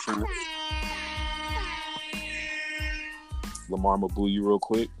 Donald Trump. Lamar, I'm gonna boo you real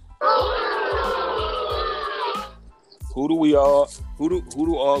quick. Who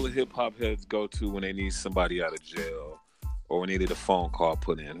do all the hip hop heads go to when they need somebody out of jail or when they need a phone call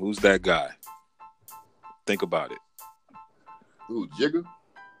put in? Who's that guy? Think about it. Who, Jigga?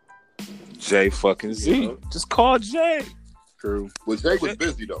 Jay fucking Z. Yeah. Just call Jay. True. Well, Jay was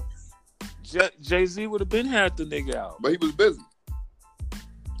busy though. Jay-Z would have been had the nigga out. But he was busy.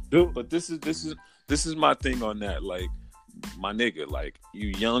 Dude. But this is my thing on that. Like, my nigga, like, you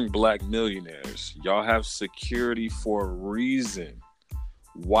young black millionaires, y'all have security for a reason.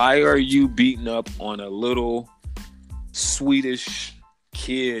 Why are you beating up on a little Swedish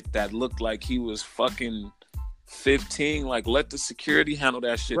kid that looked like he was fucking 15? Like, let the security handle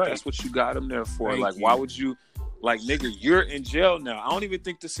that shit. Right. That's what you got him there for. Thank you. Why would you, like, nigga, you're in jail now. I don't even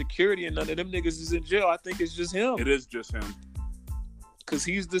think the security and none of them niggas is in jail. I think it's just him. It is just him. Cause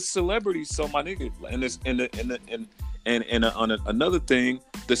he's the celebrity. So my nigga, and on another thing,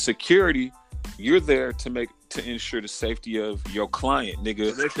 the security, you're there to ensure the safety of your client,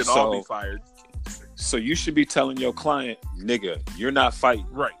 nigga. So they should all be fired. So you should be telling your client, nigga, you're not fighting.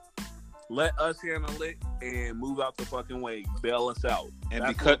 Right. Let us handle it and move out the fucking way. Bail us out. And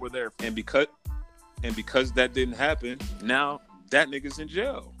that's because what we're there for. And because that didn't happen, now that nigga's in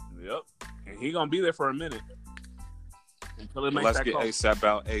jail. Yep. And he gonna be there for a minute. Until it makes Let's that get call. ASAP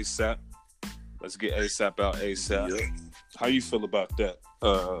out ASAP. Let's get ASAP out ASAP. Yeah. How you feel about that,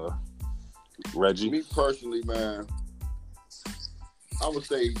 Reggie? Me personally, man, I would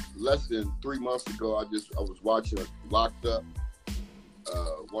say less than 3 months ago, I was watching Locked Up,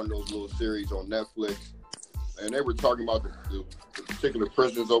 one of those little series on Netflix, and they were talking about the particular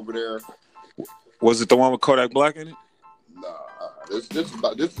prisons over there. Was it the one with Kodak Black in it? Nah, this is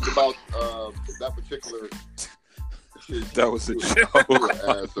about that particular. That was a joke.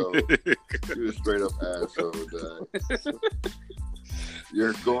 Asshole. You're a straight up asshole, Dad.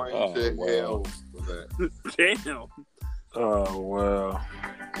 You're going to hell for that. Damn. Oh, wow.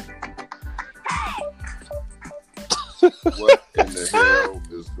 What in the hell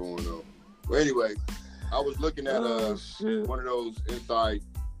is going on? Well, anyway, I was looking at one of those inside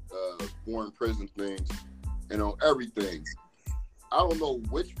foreign prison things, and on everything, I don't know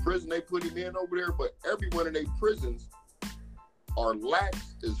which prison they put him in over there, but every one of their prisons are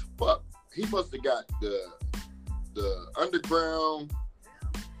lax as fuck. He must have got the underground.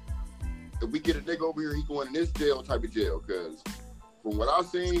 If we get a nigga over here, he going in this jail type of jail. Because from what I've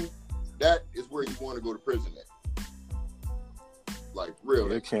seen, that is where you want to go to prison at. Like,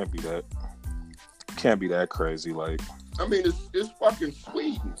 really. It can't be that. Can't be that crazy. Like, I mean, it's fucking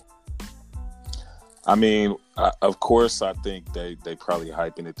Sweden. I mean, of course, I think they probably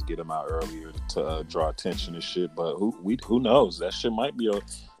hyping it to get him out earlier to draw attention and shit. But who knows? That shit might be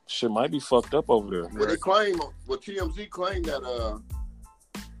fucked up over there. Well, they claim, TMZ claimed that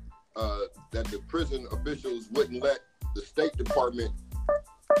that the prison officials wouldn't let the State Department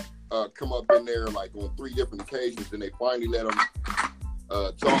come up in there like on 3 different occasions, and they finally let them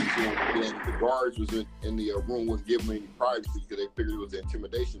talk to him. And the guards was in the room, wasn't giving him any privacy because they figured it was an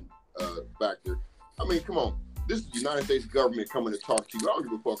intimidation factor. I mean, come on. This is the United States government coming to talk to you. I don't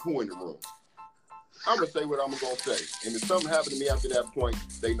give a fuck who in the room. I'm gonna say what I'm gonna say, and if something happened to me after that point,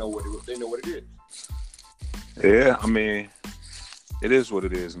 they know what it is. Yeah, I mean, it is what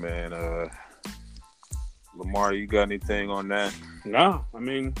it is, man. Lamar, you got anything on that? No, I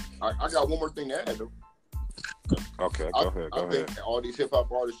mean, I got one more thing to add, though. Okay, go ahead. I think all these hip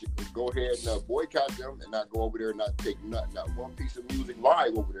hop artists should go ahead and boycott them and not go over there and not take not one piece of music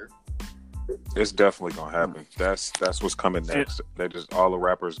live over there. It's definitely gonna happen. That's what's coming next. They just all the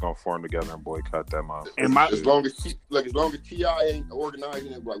rappers gonna form together and boycott that mom. And as long as T.I. ain't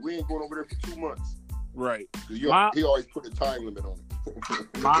organizing it, like we ain't going over there for 2 months. Right. He always put a time limit on it.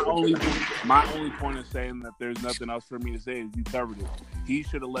 my only point is saying that there's nothing else for me to say is you covered it. He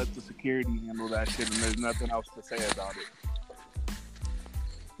should have let the security handle that shit, and there's nothing else to say about it.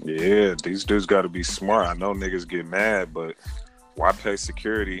 Yeah, these dudes got to be smart. I know niggas get mad, but why pay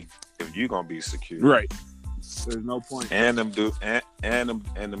security if you gonna be secure? Right. There's no point. And them dudes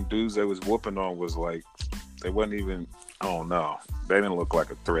they was whooping on was like they wasn't even. I don't know. They didn't look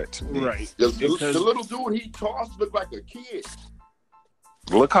like a threat to me. Right. The little dude he tossed looked like a kid.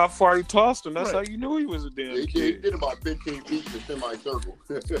 Look how far he tossed him. That's how you knew he was a damn kid. He did about 15 feet in a semicircle.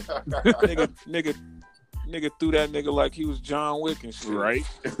 nigga threw that nigga like he was John Wick and shit. Right.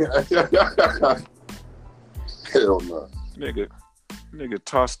 Hell no. Nigga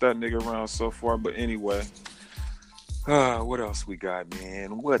tossed that nigga around so far. But anyway. What else we got,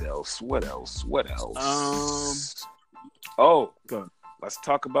 man? What else? Let's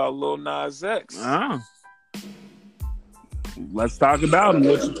talk about Lil Nas X. Let's talk about him. He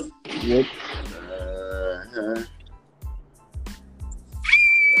has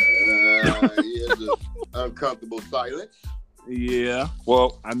an uncomfortable silence. Yeah.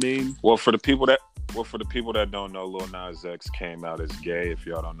 Well, I mean, for the people that don't know, Lil Nas X came out as gay. If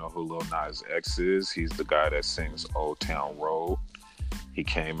y'all don't know who Lil Nas X is, he's the guy that sings Old Town Road. He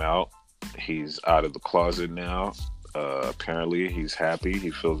came out. He's out of the closet now. Apparently, he's happy.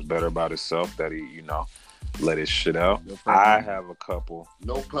 He feels better about himself that he, let his shit out. I have a couple.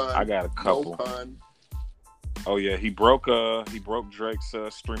 No pun. I got a couple. No pun. Oh yeah, he broke Drake's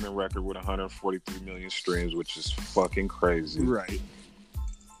streaming record with 143 million streams, which is fucking crazy. Right.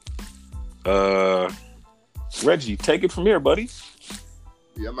 Reggie, take it from here, buddy.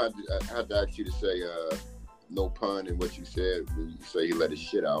 Yeah, I have to ask you to say no pun in what you said when you say he let his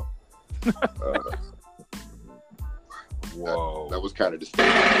shit out. Whoa. That was kind of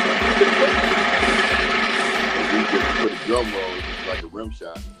disturbing. We just put a drum roll, it's like a rim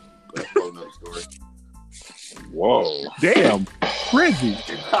shot. That's a whole another story. Whoa. Damn. Reggie.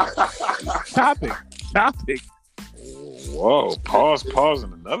 Topic. Whoa. Pause,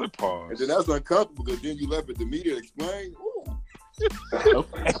 and another pause. And then that's uncomfortable because then you left it to me to explain. Ooh.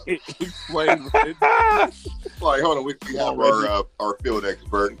 Okay. Explain. Like, hold on, we have our field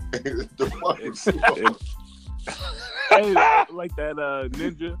expert. Hey, like that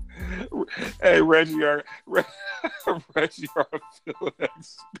ninja. Hey, Reggie, our field expert.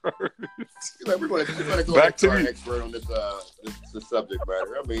 We're going to go back to our you. Expert on this subject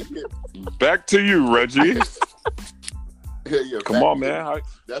matter. I mean, back to you, Reggie. yeah, Come on, man.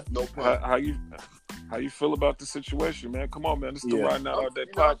 That's no point. How you feel about the situation, man? Come on, man. This is the Right Now All Day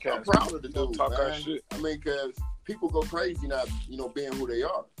podcast. I'm proud of the dude, talk man. our shit. I mean, because people go crazy not, being who they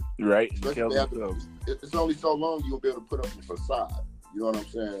are. Right. It's only so long you'll be able to put up a facade. You know what I'm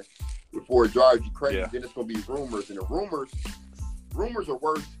saying? Before it drives you crazy, then it's going to be rumors. And the rumors are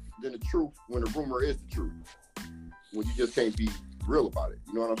worse than the truth when the rumor is the truth. When you just can't be real about it.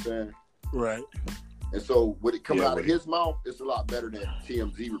 You know what I'm saying? Right. And so with it coming out of his mouth, it's a lot better than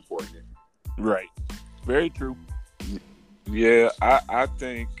TMZ reporting it. Right. Very true. Yeah, I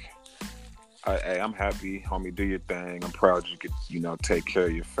think I'm happy, homie. Do your thing. I'm proud you could, take care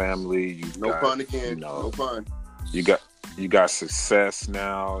of your family. No pun again. No pun. You got success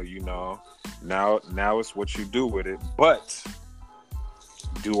now. Now it's what you do with it. But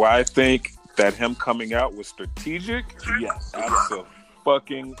do I think that him coming out was strategic? Yes, absolutely.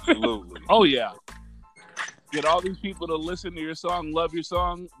 Oh yeah. get all these people to listen to your song, love your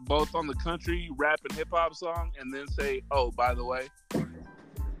song, both on the country, rap, and hip hop song, and then say, "Oh, by the way."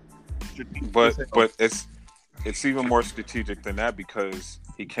 But it's even more strategic than that because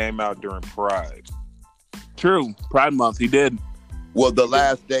he came out during Pride. True, Pride Month, he did. Well, the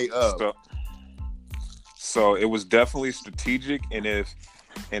last day of. So it was definitely strategic, and if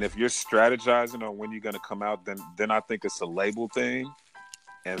you're strategizing on when you're gonna come out, then I think it's a label thing,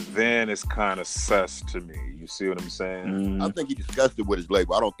 and then it's kind of sus to me. You see what I'm saying? I think he discussed it with his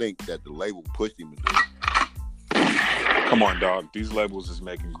label. I don't think that the label pushed him to do it. Come on, dog. These labels is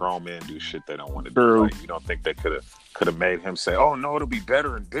making grown men do shit they don't want to True. do. Like, you don't think they could have made him say, "Oh no, it'll be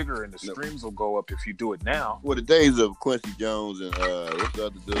better and bigger, and the streams will go up if you do it now." Well, the days of Quincy Jones and what's the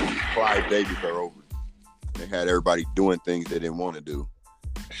other dude, Clive Davis, are over. They had everybody doing things they didn't want to do.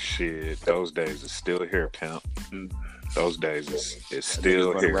 Shit, those days is still here, pimp. Those days is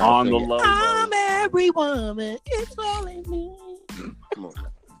still here. On the low. I'm every woman. It's all in me. Come on.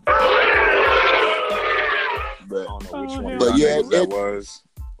 But, I don't know which one but of yeah, y'all niggas that was.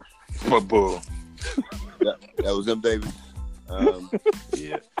 But bull. that was him, David.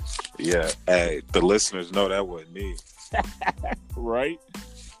 Yeah. Hey, the listeners know that wasn't me. Right?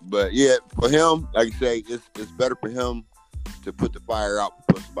 But yeah, for him, like I say, it's better for him to put the fire out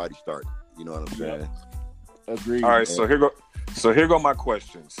before somebody started. You know what I'm saying? Agreed. All right, so here go my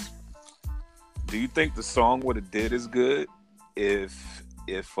questions. Do you think the song would have did as good if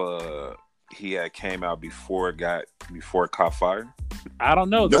he had came out before it caught fire? I don't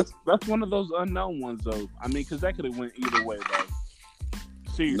know. That's one of those unknown ones, though. I mean, because that could have went either way,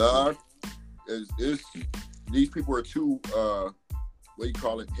 though. Seriously. Nah, it's these people are too what do you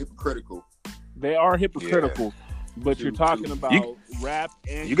call it? Hypocritical. They are hypocritical, but you're talking about rap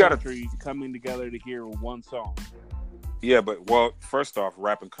and country coming together to hear one song. Yeah, but well, first off,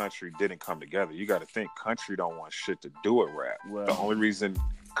 rap and country didn't come together. You got to think country don't want shit to do with rap. Well, the only reason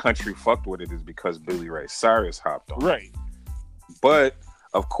country fucked with it is because Billy Ray Cyrus hopped on it. Right. But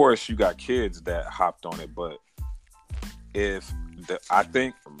of course, you got kids that hopped on it. But I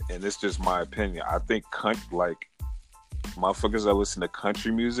think, and this is just my opinion, I think like motherfuckers that listen to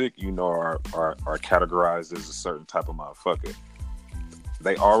country music, you know, are categorized as a certain type of motherfucker.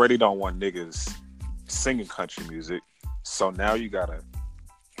 They already don't want niggas singing country music, so now you got a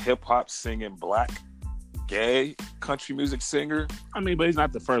hip hop singing black gay country music singer. I mean, but he's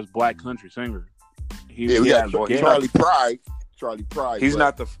not the first black country singer. We got Charlie Pride. Charlie Pride. He's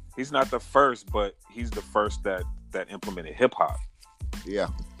not the first, but he's the first that implemented hip hop. Yeah.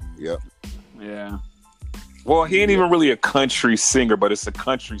 Yeah. Well, he ain't even really a country singer, but it's a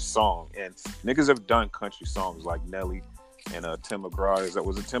country song. And niggas have done country songs like Nelly and Tim McGraw.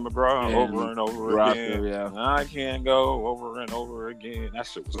 Was it Tim McGraw? And over and over Rocker, again. Yeah. I can't go over and over again. That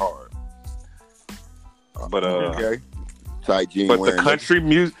shit was hard. But okay. Tight jean but wearing the country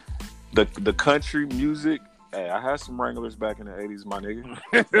music, the country music. Hey, I had some Wranglers back in the 80s, my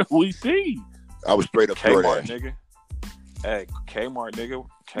nigga. We see. I was straight up Kmart, nigga. Hey, Kmart, nigga.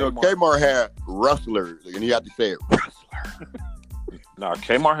 Kmart had rustlers, and you have to say it, rustler. Nah,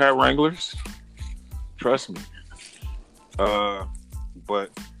 Kmart had Wranglers. Trust me. But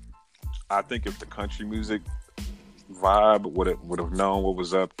I think if the country music vibe would have known what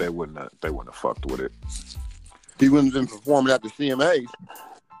was up, they wouldn't have fucked with it. He wouldn't have been performing at the CMAs.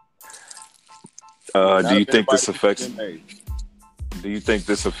 Do you think this affects? Do you think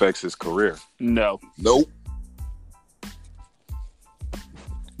this affects his career? No. Nope.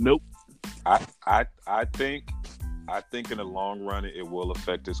 I think in the long run it will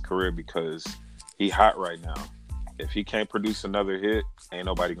affect his career because he hot right now. If he can't produce another hit, ain't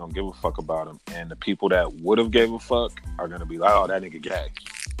nobody gonna give a fuck about him. And the people that would have gave a fuck are gonna be like, "Oh, that nigga gay."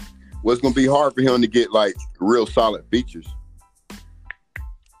 Well, it's gonna be hard for him to get like real solid features.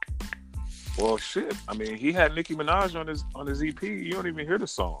 Well, shit. I mean, he had Nicki Minaj on his EP. You don't even hear the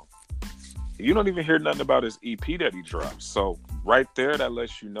song. You don't even hear nothing about his EP that he dropped. So right there, that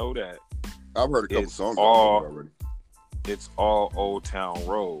lets you know that I've heard a couple songs already. It's all Old Town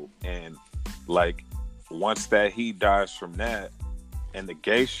Road, and like once that heat dies from that, and the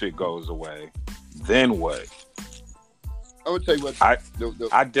gay shit goes away, then what? I would tell you what.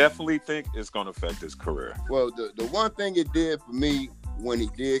 I definitely think it's gonna affect his career. Well, the one thing it did for me when he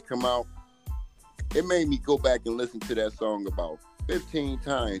did come out, it made me go back and listen to that song about 15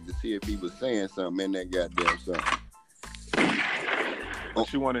 times to see if he was saying something in that goddamn song.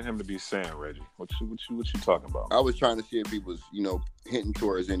 What you wanted him to be saying, Reggie? What you talking about? I was trying to see if he was, hinting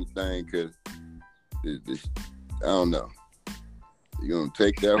towards anything, because I don't know. You're gonna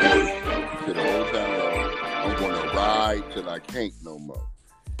take that horse to the Old Town Road. I'm gonna ride till I can't no more.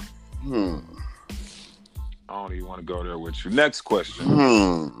 I don't even want to go there with you. Next question.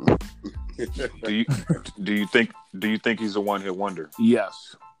 Do you think he's a one-hit wonder?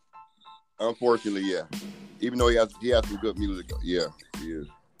 Yes. Unfortunately, yeah. Even though he has some good music, yeah, he is.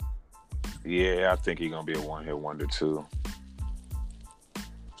 Yeah, I think he's gonna be a one-hit wonder too.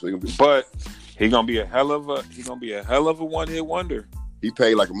 So but he's gonna be a hell of a one-hit wonder. He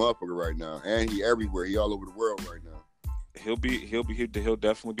paid like a motherfucker right now, and he everywhere. He all over the world right now. He'll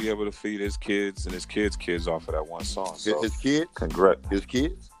definitely be able to feed his kids and his kids off of that one song. So his kids? Congrats. His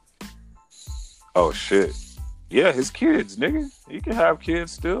kids? Oh shit. Yeah, his kids, nigga. He can have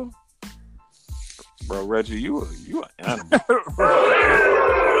kids still. Bro, Reggie, you an animal. What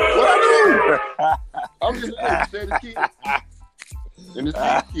I do? I'm just saying his kids. And his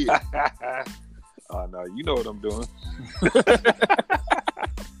kids. Oh no, you know what I'm doing.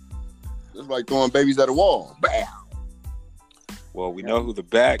 It's like throwing babies at a wall. Bam. Well, we know who the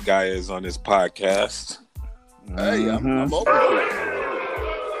bad guy is on this podcast. Hey, I'm open to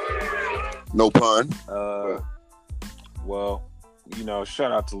it. No pun. Well, you know,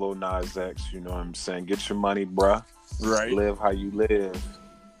 shout out to Lil Nas X. You know what I'm saying? Get your money, bruh. Right. Live how you live.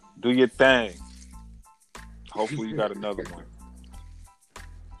 Do your thing. Hopefully you got another one.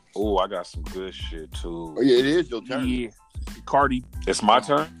 Oh, I got some good shit too. Oh, yeah, it is your turn. Yeah. Cardi. It's my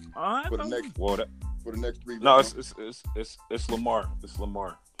turn? For the next 3 No, it's Lamar. It's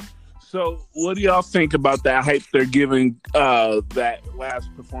Lamar. So, what do y'all think about that hype they're giving that last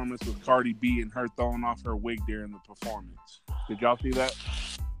performance with Cardi B and her throwing off her wig during the performance? Did y'all see that?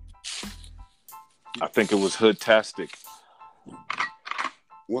 I think it was hood-tastic.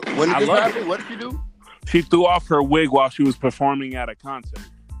 When did this happen? What did she do? She threw off her wig while she was performing at a concert.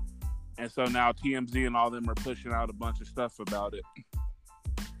 And so now TMZ and all them are pushing out a bunch of stuff about it.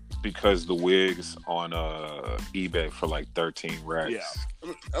 Because the wigs on eBay for like 13 racks.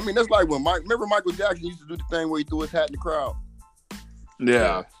 Yeah. I mean, that's like when remember Michael Jackson used to do the thing where he threw his hat in the crowd?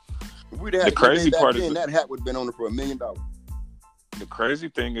 Yeah. If we'd had the crazy part is that hat would have been on it for $1 million. The crazy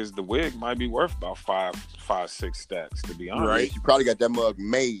thing is the wig might be worth about 5-6 stacks, to be honest. Right. She probably got that mug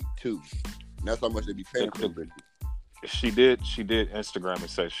made too. And that's how much they be paying for it. She did Instagram and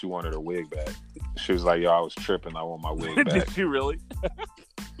said she wanted her wig back. She was like, yo, I was tripping. I want my wig back. Did she really?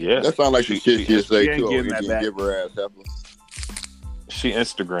 Yeah. That sounds like the shit she'd say too. He didn't give her ass heifer. She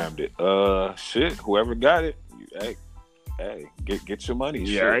Instagrammed it. Shit, whoever got it, hey, get your money. Yeah,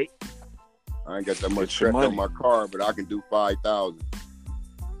 shit. right. I ain't got that much stress on my car, but I can do 5,000.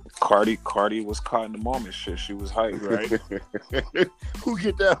 Cardi was caught in the moment. Shit, she was hyped, right? Who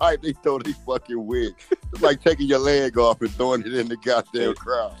get that hype? They throw their fucking wig. It's like taking your leg off and throwing it in the goddamn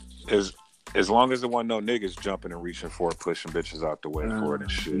crowd. As long as there wasn't no niggas jumping and reaching for it, pushing bitches out the way for it and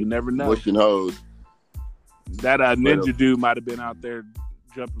shit. You never know. Pushing hoes. That ninja dude might have been out there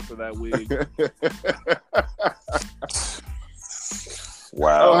jumping for that wig.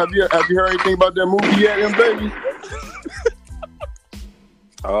 Wow. Oh, have you heard anything about that movie yet, them babies?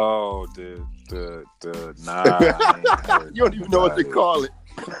 Oh, nah. You don't even know what to call it.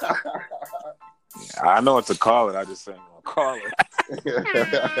 I know what to call it. I just ain't gonna call it.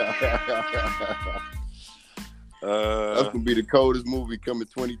 That's gonna be the coldest movie coming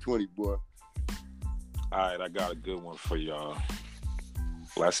 2020, boy. All right, I got a good one for y'all.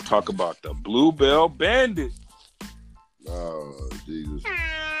 Let's talk about the Bluebell Bandit. Oh, Jesus.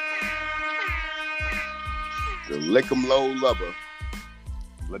 The Lick'em Low Lover.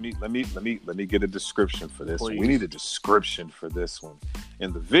 Let me get a description for this one. Please. We need a description for this one.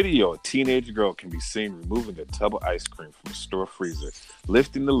 In the video, a teenage girl can be seen removing a tub of ice cream from a store freezer,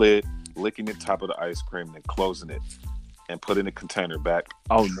 lifting the lid, licking the top of the ice cream, then closing it and putting the container back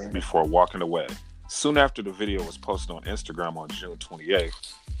before walking away. Soon after the video was posted on Instagram on June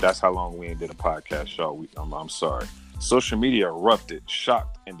 28th, that's how long we ain't did a podcast show. I'm sorry. Social media erupted,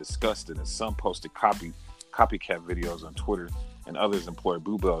 shocked and disgusted, and some posted copycat videos on Twitter, and others employed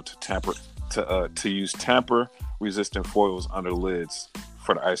Bluebell to use tamper-resistant foils under lids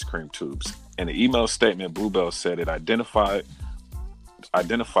for the ice cream tubes. In an email statement, Bluebell said it identified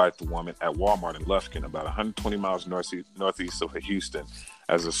the woman at Walmart in Lufkin, about 120 miles northeast of Houston,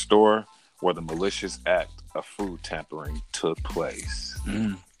 as a store where the malicious act of food tampering took place.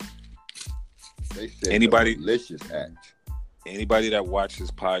 They said Anybody- malicious act. Anybody that watches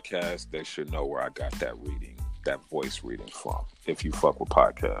podcasts, they should know where I got that voice reading from, if you fuck with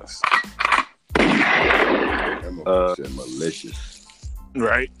podcasts. That motherfucker said malicious.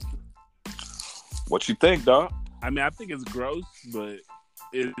 Right. What you think, dog? I mean, I think it's gross, but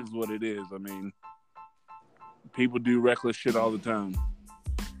it is what it is. I mean, people do reckless shit all the time.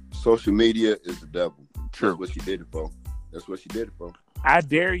 Social media is the devil. True. That's what she did it for. I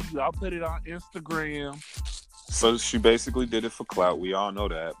dare you. I'll put it on Instagram. So she basically did it for clout. We all know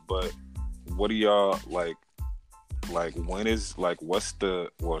that. But what do y'all like? Like, when is like, what's the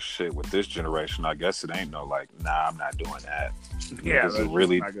shit with this generation? I guess it ain't no like, nah, I'm not doing that. Yeah, is it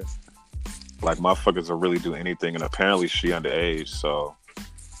really like motherfuckers will really do anything? And apparently she underage, so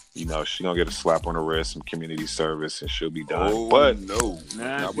you know she gonna get a slap on the wrist, some community service, and she'll be done. Oh, but no,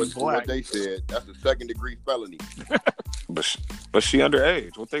 not what they said. That's a 2nd-degree felony. but she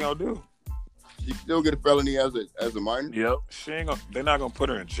underage. What they gonna do? She still get a felony as a minor. Yep. She ain't gonna. They're not gonna put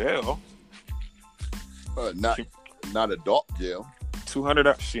her in jail. Not adult jail.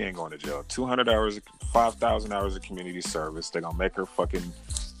 200. She ain't going to jail. 200 hours, 5,000 hours of community service. They're gonna make her fucking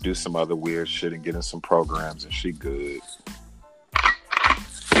do some other weird shit and get in some programs, and she good.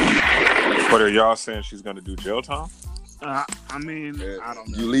 But are y'all saying she's gonna do jail time? I mean, I don't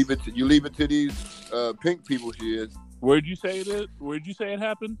know. You leave it to these pink people. She is. Where'd you say it? Where'd you say it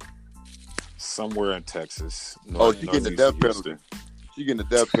happened? Somewhere in Texas. She getting the death penalty. She getting the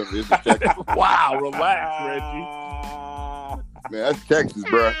death penalty. It's Texas. Wow, relax, Reggie. Man, that's Texas,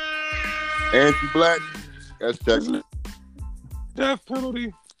 bro. And she black. That's Texas. Death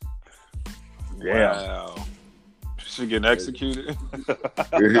penalty. Yeah. Wow. She getting executed.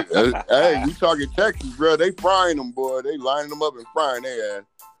 Hey, we talking Texas, bro. They frying them, boy. They lining them up and frying their ass.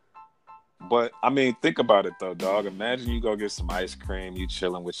 But I mean, think about it though, dog. Imagine you go get some ice cream, you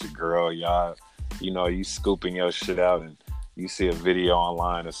chilling with your girl, y'all, you know, you scooping your shit out, and you see a video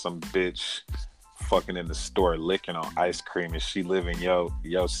online of some bitch fucking in the store licking on ice cream, and she live in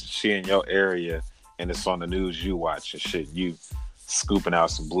she in your area, and it's on the news you watch and shit. You scooping out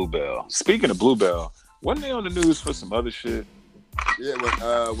some Bluebell. Speaking of Bluebell, wasn't they on the news for some other shit? Yeah,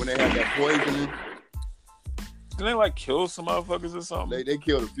 when they had that poisoning. Didn't they like kill some motherfuckers or something? They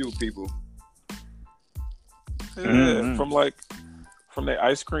killed a few people. Yeah, from their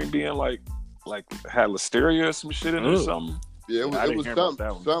ice cream being like had listeria or some shit in it or something. Yeah, it was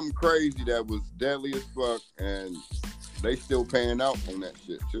something crazy that was deadly as fuck, and they still paying out on that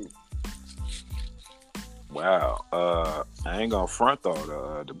shit too. Wow. I ain't gonna front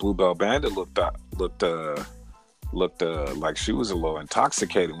though. The Bluebell Bandit looked like she was a little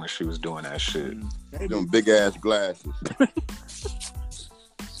intoxicated when she was doing that shit. Them big ass glasses.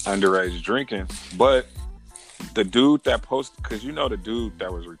 Underage drinking, but the dude that posted, because you know the dude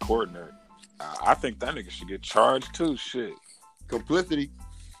that was recording her, I think that nigga should get charged too. Shit, complicity.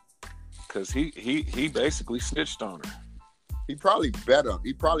 Because he basically snitched on her. He probably bet her.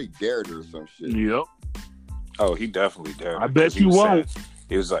 He probably dared her or some shit. Yep. Oh, he definitely dared her. I bet you won't.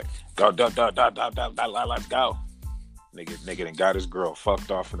 He was like, go, let's go. Nigga done got his girl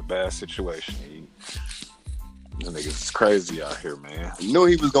fucked off in a bad situation. These niggas is crazy out here, man. I knew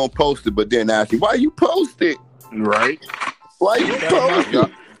he was gonna post it, but then asked him, why you post it? Right. Why you post it?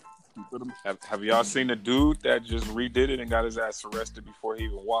 Have y'all seen the dude that just redid it and got his ass arrested before he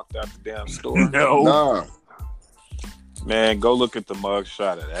even walked out the damn store? No. Nah. Man, go look at the mug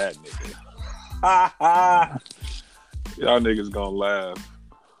shot of that nigga. Y'all niggas gonna laugh.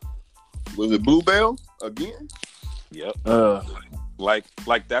 Was it Bluebell again? Yep. Like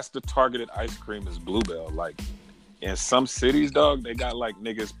that's the targeted ice cream is Bluebell. Like in some cities, dog, they got like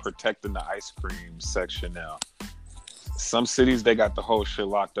niggas protecting the ice cream section now. Some cities they got the whole shit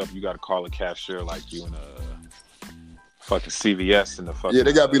locked up. You got to call a cashier like you in a fucking CVS in the fucking. Yeah,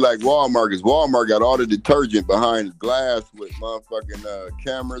 they got to be like Walmart, because Walmart got all the detergent behind the glass with motherfucking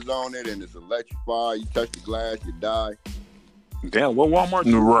cameras on it, and it's electrified. You touch the glass, you die. Damn, what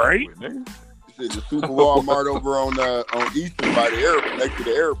Walmart? Right. With, nigga? It's the Super Walmart over on Eastern by the airport, next to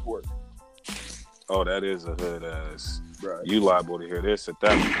the airport. Oh, that is a hood ass. Right. You liable to hear this at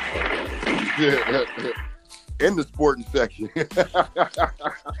that. Yeah. In the sporting section.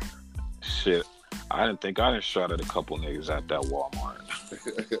 Shit. I didn't think I shot at a couple niggas at that Walmart.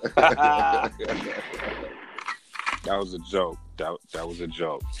 That was a joke. That was a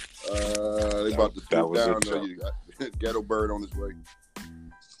joke. They about to swoop down. You got Ghetto Bird on his way.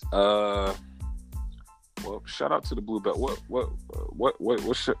 Well, shout out to the Bluebell.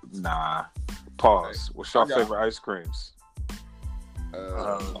 What's your, nah. Pause. What's your favorite ice creams?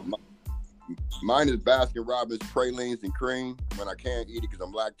 Mine is Baskin Robbins pralines and cream. When I can't eat it because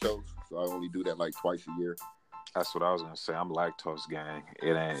I'm lactose, so I only do that like twice a year. That's what I was gonna say. I'm lactose gang.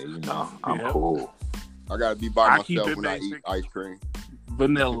 It ain't, I'm cool. I gotta be by myself when I eat ice cream.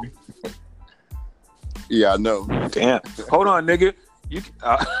 Vanilla. Yeah, I know. Damn. Hold on, nigga. You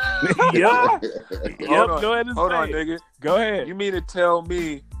yeah. Go ahead and hold on, nigga. Go ahead. You mean to tell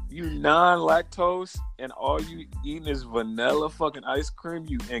me you non-lactose and all you eating is vanilla fucking ice cream?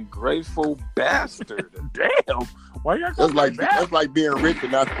 You ungrateful bastard. Damn. Why y'all that's like being rich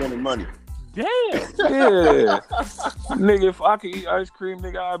and not spending money. Damn. Yeah. Nigga, if I could eat ice cream,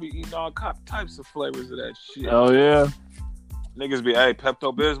 nigga, I'd be eating all types of flavors of that shit. Oh yeah. Niggas be, hey,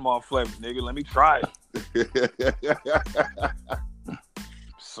 Pepto-Bismol flavor, nigga, let me try it.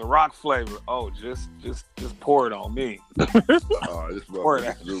 Ciroc flavor. Oh, just pour it on me. Oh, this Pour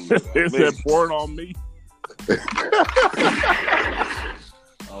it It said pour it on me.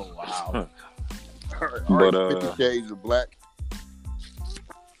 Oh wow. But 50 Shades of Black.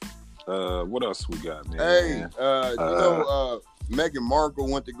 what else we got, man? Hey, you know, Meghan Markle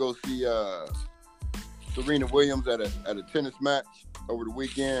went to go see Serena Williams at a tennis match over the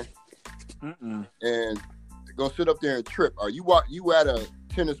weekend, and gonna sit up there and trip. Are you at a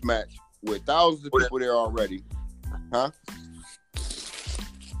tennis match with thousands of people there already, huh?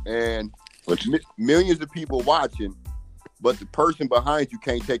 And millions of people watching, but the person behind you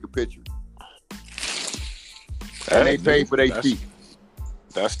can't take a picture, and they pay for their seat.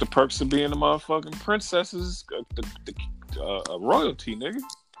 That's the perks of being a motherfucking princess's royalty, nigga.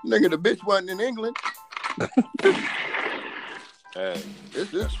 Nigga, the bitch wasn't in England. Hey,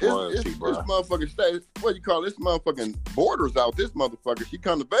 It's royalty, bro. This motherfucking state. What you call this motherfucking borders out? This motherfucker. She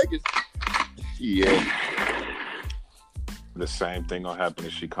come to Vegas. Yeah. The same thing gonna happen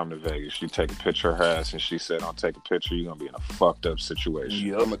if she come to Vegas. She take a picture of her ass and she said, "I'll take a picture." You're gonna be in a fucked up situation.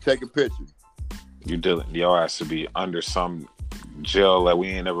 Yep. I'm gonna take a picture. You dealing your ass to be under some jail that we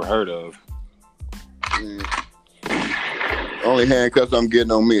ain't never heard of. Only handcuffs I'm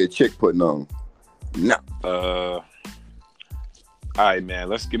getting on me a chick putting on. No. All right, man.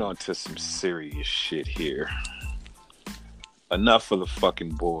 Let's get on to some serious shit here. Enough of the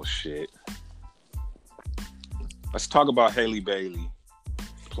fucking bullshit. Let's talk about Halle Bailey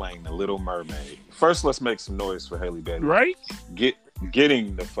playing the Little Mermaid. First, let's make some noise for Halle Bailey. Right?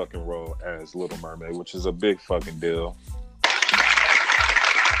 Getting the fucking role as Little Mermaid, which is a big fucking deal.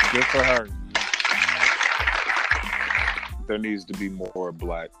 Good for her. There needs to be more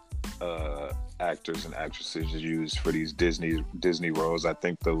black actors and actresses used for these Disney roles. I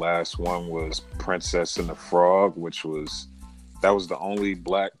think the last one was Princess and the Frog, that was the only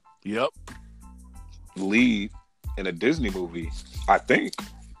black lead in a Disney movie, I think.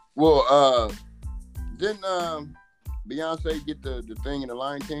 Well, didn't Beyonce get the thing in The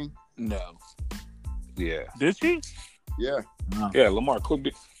Lion King? No. Yeah. Did she? Yeah. No. Yeah, Lamar,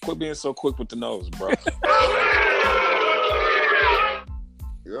 quit being so quick with the nose, bro.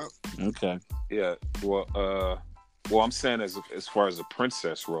 Yeah. Okay. Yeah. Well, I'm saying as far as a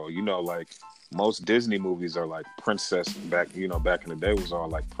princess role, you know, like most Disney movies are like princess back in the day was all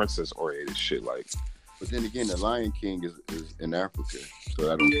like princess oriented shit. Like, but then again, The Lion King is in Africa, so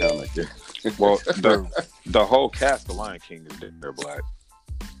that don't count like that. well, the whole cast of Lion King they're black.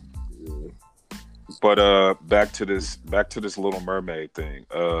 Yeah. But back to this Little Mermaid thing.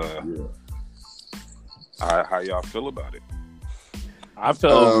 How y'all feel about it? I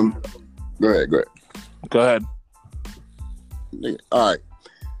feel. Go ahead. Go ahead. All right.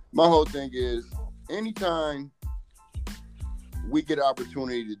 My whole thing is, anytime we get an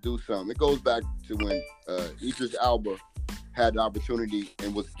opportunity to do something, it goes back to when Idris Elba had the opportunity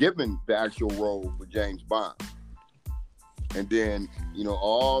and was given the actual role with James Bond. And then, you know,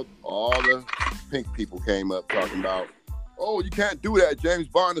 all the pink people came up talking about, oh, you can't do that. James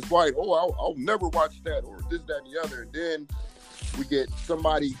Bond is white. Oh, I'll never watch that, or this, that, and the other. And then we get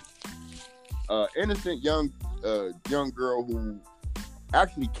somebody, innocent young girl who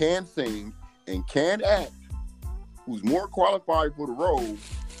actually can sing and can act, who's more qualified for the role,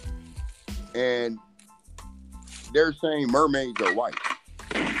 and they're saying mermaids are white.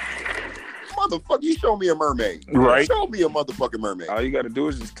 Motherfucker, you show me a mermaid. Right. Show me a motherfucking mermaid. All you got to do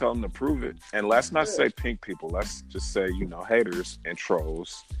is just tell them to prove it. And let's not say pink people. Let's just say, you know, haters and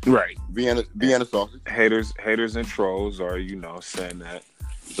trolls. Right. Vienna sausage. Haters and trolls are, you know, saying that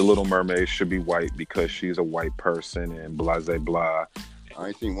the Little Mermaid should be white because she's a white person and blah, blah, blah. I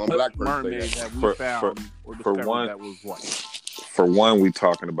ain't seen one black person mermaid say that. that we found or discovered one, that was white. For one, we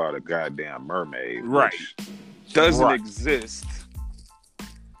talking about a goddamn mermaid. Right. Doesn't exist.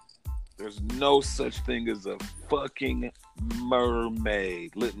 There's no such thing as a fucking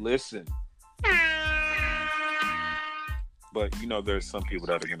mermaid. Listen. But, you know, there's some people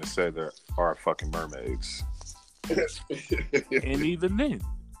that are going to say there are fucking mermaids. And even then,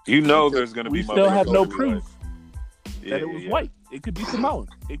 you know there's going to we be still have no like, proof that it was white. It could be Samoan.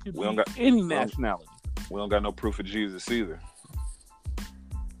 It could be any nationality. We don't got no proof of Jesus either.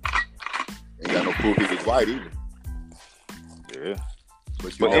 Ain't got no proof he was white either. Yeah.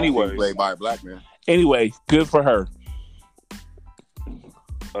 But anyway, played by a black man. Anyway, good for her.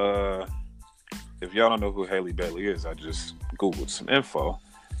 If y'all don't know who Halle Bailey is, I just Googled some info.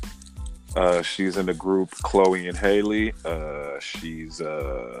 She's in the group Chloe and Haley. She's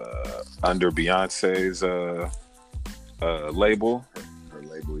under Beyonce's label. Her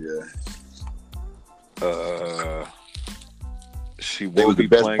label, yeah. She They will was the be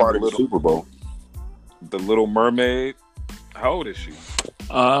best playing part of the Super Bowl. the Little Mermaid. How old is she?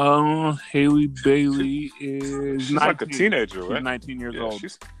 Haley Bailey is She's 19. like a teenager, right? She's 19 years old.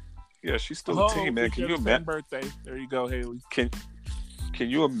 She's still a teen, man. it's Can your you same imagine? birthday? There you go, Haley. Can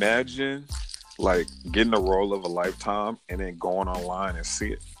you imagine like getting the role of a lifetime and then going online and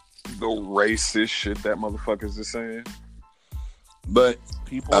see it? The racist shit that motherfuckers are saying. But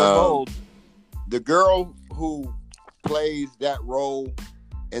People are bold. the girl who plays that role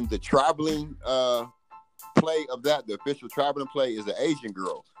in the traveling play of that, the official traveling play, is an Asian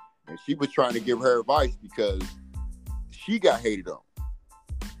girl. And she was trying to give her advice because she got hated on.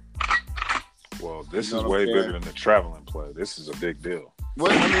 Well, this You know is what I'm way saying? bigger than the traveling play. This is a big deal.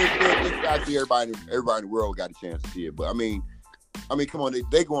 Well, I mean, it's actually everybody in the world got a chance to see it. But I mean, come on,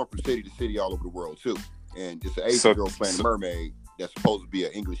 they going from city to city all over the world too. And it's an Asian girl playing a mermaid that's supposed to be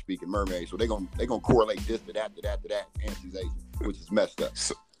an English speaking mermaid. So they're gonna correlate this to that to that to that, and she's Asian, which is messed up.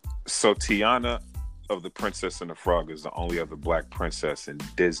 So Tiana of The Princess and the Frog is the only other black princess in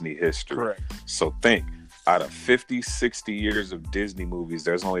Disney history. Correct. So think, out of 50, 60 years of Disney movies,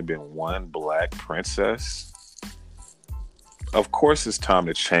 there's only been one black princess. Of course, it's time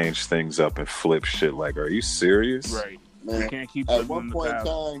to change things up and flip shit. Like, are you serious? Right. Man, You can't keep at living one in the point in past.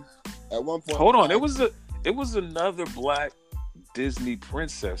 time, Hold on, it was another black Disney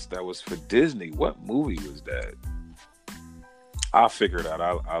princess that was for Disney. What movie was that? I'll figure it out.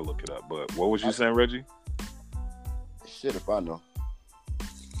 I'll look it up. But what was you saying, Reggie? shit if I know.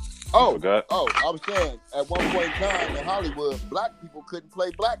 I forgot. I was saying, at one point in time in Hollywood, black people couldn't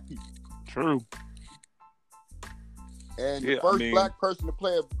play black people. True. And Yeah, the first I mean- black person to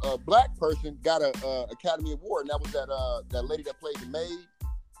play a black person got a Academy Award, and that was that lady that played the maid.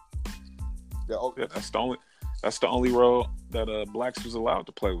 Yeah, that's the only role that blacks was allowed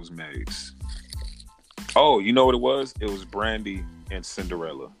to play was maids. Oh, you know what it was? It was Brandy and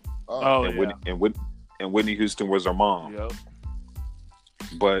Cinderella. Oh, and, yeah. Whitney Houston was her mom. Yep.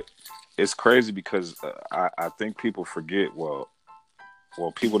 But it's crazy because I think people forget. Well,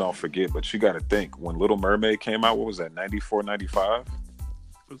 people don't forget, but you got to think when Little Mermaid came out. What was that? 94, 95?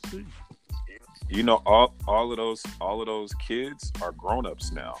 Let's see. You know, all of those kids are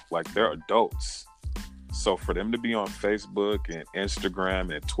grown-ups now. Like, they're adults. So for them to be on Facebook and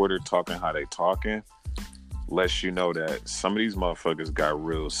Instagram and Twitter talking how they talking, lets you know that some of these motherfuckers got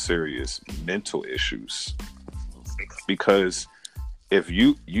real serious mental issues. Because if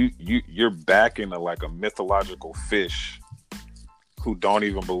you're backing like a mythological fish who don't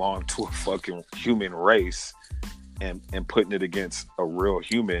even belong to a fucking human race and putting it against a real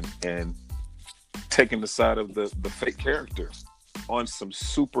human and taking the side of the fake character on some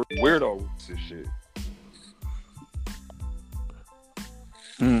super weirdo shit.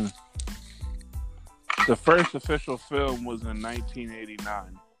 The first official film was in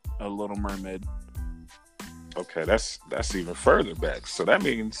 1989, A Little Mermaid. Okay, that's even further back. So that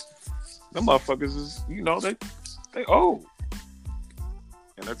means them motherfuckers is, they old.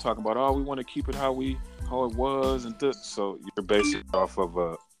 And they're talking about, oh, we want to keep it how it was and so you're basing it off of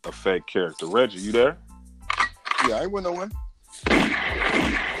a fake character. Reggie, you there? Yeah, I ain't went nowhere.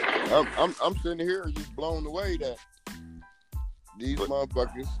 I'm sitting here just blown away that these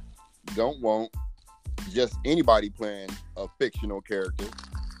motherfuckers don't want just anybody playing a fictional character.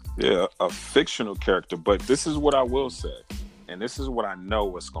 Yeah, a fictional character. But this is what I will say, and this is what I know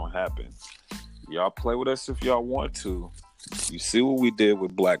what's gonna happen. Y'all play with us if y'all want to. You see what we did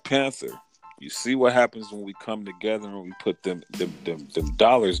with Black Panther. You see what happens when we come together and we put them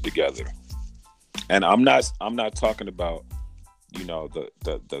dollars together. And I'm not talking about,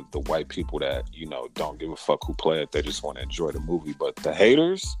 the white people that, don't give a fuck who play it. They just want to enjoy the movie. But the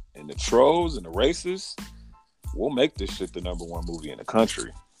haters and the trolls and the racists will make this shit the number one movie in the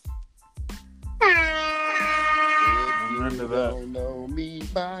country. Remember that. Don't know me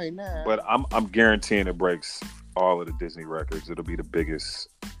by now. But I'm guaranteeing it breaks all of the Disney records. It'll be the biggest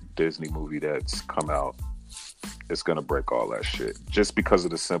Disney movie that's come out. It's gonna break all that shit just because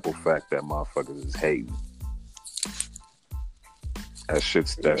of the simple fact that motherfuckers is hating. That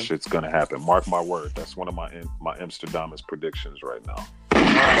shit's gonna happen. Mark my word. That's one of my Amsterdam's predictions right now.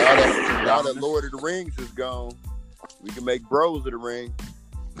 Now that Lord of the Rings is gone, we can make Bros of the Ring.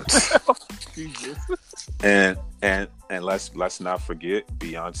 Jesus. And let's not forget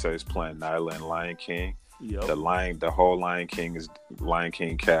Beyonce is playing Nyla in Lion King. Yep. The whole Lion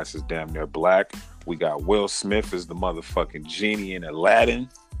King cast is damn near black. We got Will Smith as the motherfucking genie in Aladdin.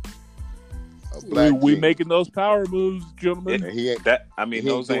 A black we genius. making those power moves, gentlemen. And he ain't, That I mean, he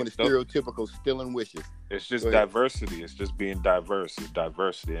ain't those doing ain't the stereotypical stealing wishes. It's just Go ahead. diversity. It's just being diverse. It's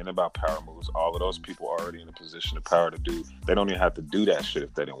diversity. It ain't about power moves. All of those people are already in a position of power to do. They don't even have to do that shit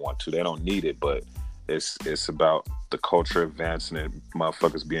if they didn't want to. They don't need it. But it's about the culture advancing and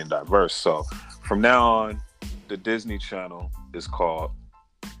motherfuckers being diverse. So from now on, the Disney Channel is called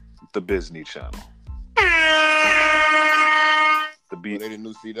the Disney Channel. The B, They the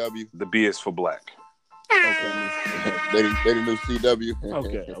new CW. the B is for black. Okay. They the new CW.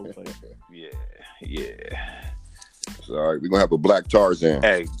 Okay. Yeah. So, all right, we're gonna have a black Tarzan.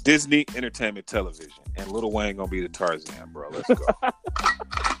 Hey, Disney Entertainment Television, and Lil Wayne gonna be the Tarzan, bro. Let's go.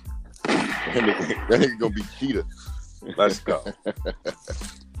 That nigga gonna be Cheetah. Let's go.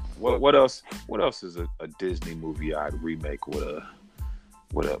 What else? What else is a Disney movie I'd remake with a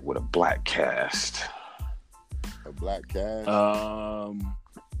black cast? A black cast.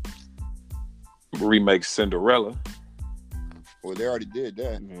 Remake Cinderella. Well, they already did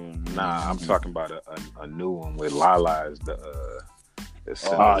that. Nah, I'm talking about a new one with Lala as the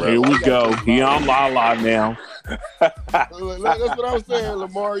Cinderella. Here we go. He on Lala now. That's what I was saying,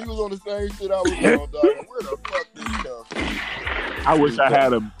 Lamar. You was on the same shit I was on, dog. Where the fuck this come from? I wish I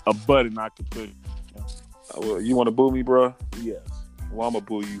had a button I could put. Well, you want to boo me, bro? Yes. Well, I'm gonna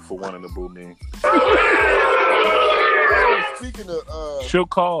boo you for wanting to boo me. Speaking of She'll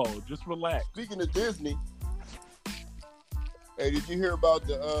call. Just relax. speaking of Disney, hey, did you hear about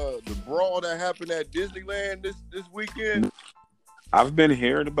the brawl that happened at Disneyland this weekend? I've been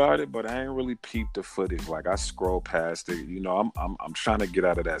hearing about it, but I ain't really peeped the footage. Like I scroll past it. You know, I'm trying to get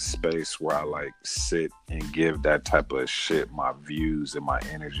out of that space where I like sit and give that type of shit my views and my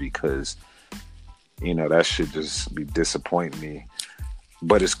energy, because you know that shit just be disappointing me.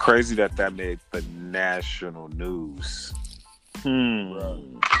 But it's crazy that made the national news. Right.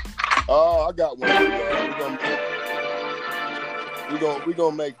 Oh, I got one. We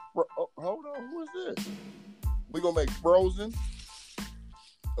gonna make. Hold on, who is this? We gonna make Frozen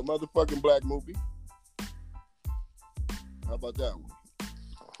a motherfucking black movie. How about that one?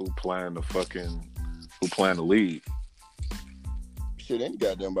 Who playing the lead? Shit, ain't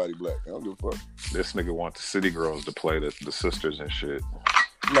goddamn body black. I don't give a fuck. This nigga want the city girls to play the sisters and shit.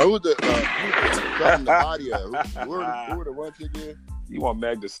 No, who's the body of? Who are the ones again? You want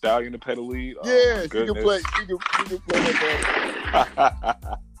Meg Thee Stallion to play the lead? Yeah, she can play. She can play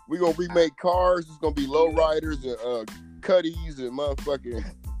that. We gonna remake Cars. It's gonna be lowriders and Cuddies and motherfucking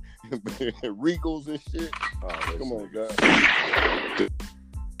Regals and shit. Oh, come on, guys.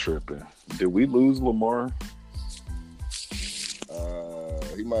 Tripping. Did we lose Lamar?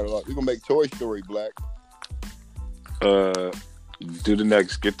 He might have lost. We gonna make Toy Story black. Get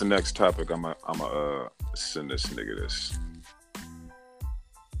the next topic. I'm send this nigga this.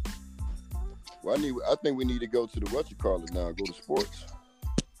 Well, I think we need to go to the whatchamacallit now. Go to sports.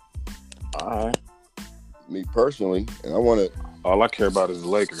 All right. Me personally, and I want to. All I care about is the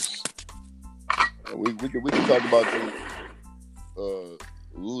Lakers. We can talk about them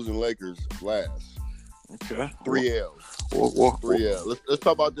losing Lakers last. Okay. 3 L's. Well, 3 L's. Let's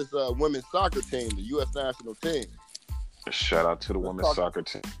talk about this women's soccer team, the U.S. national team. Shout out to the women's soccer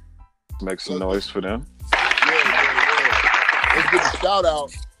team. Make some noise for them. Yeah. Let's give a shout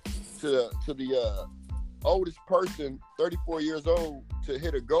out to the oldest person, 34 years old, to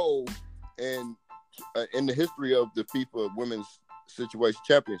hit a goal in the history of the FIFA Women's Situation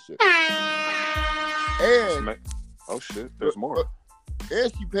Championship. And oh shit, there's more.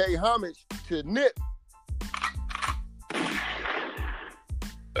 And she paid homage to Nip.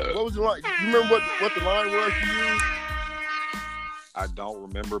 What was the line? You remember what the line was she used? I don't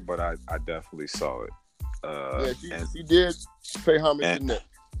remember, but I definitely saw it. She did pay homage to Nip.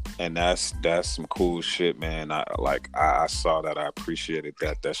 And that's some cool shit, man. I saw that. I appreciated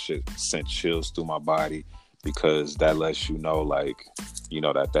that. That shit sent chills through my body, because that lets you know, like, you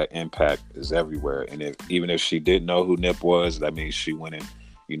know, that impact is everywhere. And even if she didn't know who Nip was, that means she went and,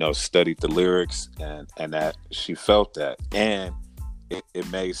 you know, studied the lyrics and that she felt that, and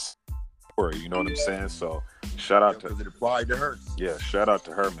it made her, you know what I'm saying? So shout out because it applied to her. Yeah, shout out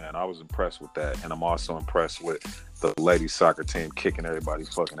to her, man. I was impressed with that, and I'm also impressed with the ladies soccer team kicking everybody's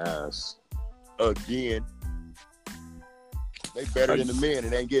fucking ass again. They better than the men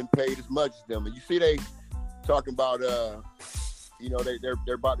and ain't getting paid as much as them. And you see, they talking about you know,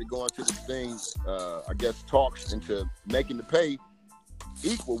 they're about to go into this thing, I guess, talks into making the pay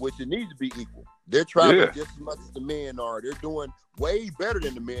equal, which it needs to be equal. They're traveling just as much as the men are. They're doing way better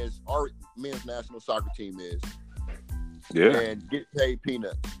than our men's national soccer team is. Yeah. And get paid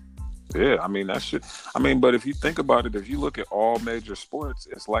peanuts. Yeah, I mean that shit. I mean, but if you think about it, if you look at all major sports,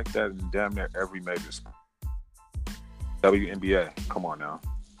 it's like that in damn near every major sport. WNBA, come on now.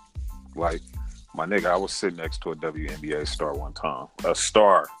 Like my nigga, I was sitting next to a WNBA star one time, a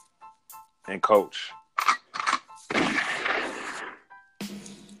star and coach. Damn.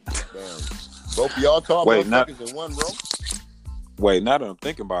 Both of y'all tall motherfuckers in one row. Wait, now that I'm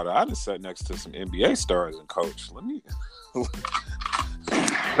thinking about it, I just sat next to some NBA stars and coach. Let me. You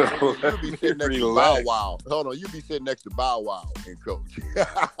be sitting next to Bow Wow. Hold on, you be sitting next to Bow Wow and coach.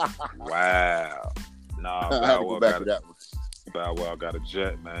 Wow. Nah, Bow Wow got a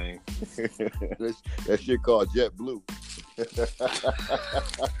jet, man. that shit called JetBlue.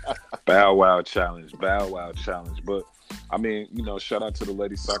 Bow Wow challenge. But I mean, you know, shout out to the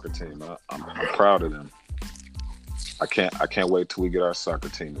ladies soccer team. I'm proud of them. I can't wait till we get our soccer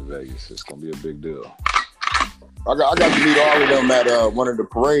team in Vegas. It's gonna be a big deal. I got to meet all of them at one of the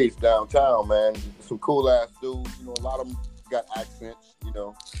parades downtown, man. Some cool ass dudes. You know, a lot of them got accents. You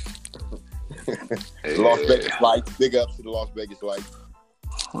know, Las Vegas Lights. Big ups to the Las Vegas Lights.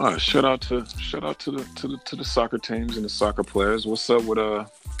 All right, shout out to the soccer teams and the soccer players. What's up with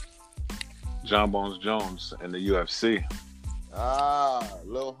John Bones Jones and the UFC?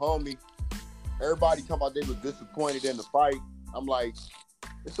 Little homie. Everybody talking about they was disappointed in the fight. I'm like,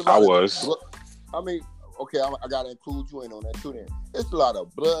 it's a lot. I mean, okay, I gotta include you in on that too. Then it's a lot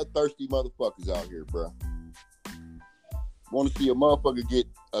of bloodthirsty motherfuckers out here, bro. Want to see a motherfucker get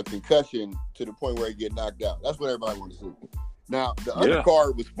a concussion to the point where he get knocked out. That's what everybody want to see. Now the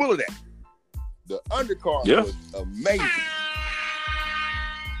undercard was full of that. The undercard was amazing.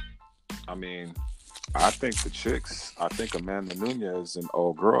 I mean, I think Amanda Nunes and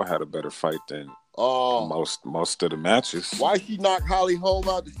old girl had a better fight than most of the matches. Why she knocked Holly Holm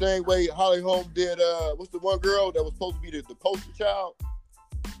out the same way Holly Holm did? What's the one girl that was supposed to be the poster child?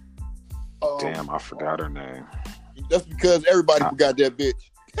 Damn, I forgot her name. That's because everybody forgot that bitch.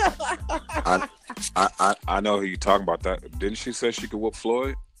 I know who you talking about. That didn't she say she could whoop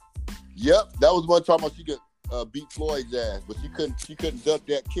Floyd? Yep, that was one time she could beat Floyd's ass, but she couldn't duck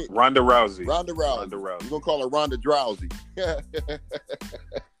that kick. Ronda Rousey. You're gonna call her Ronda Drowsy.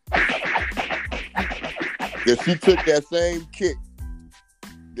 Because she took that same kick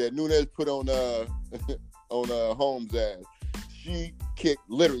that Nunes put on Holmes' ass. She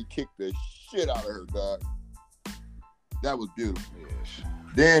literally kicked the shit out of her, dog. That was beautiful. Yes.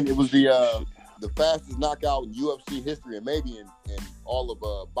 Then it was the fastest knockout in UFC history, and maybe in all of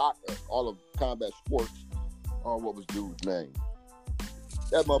combat sports. What was dude's name?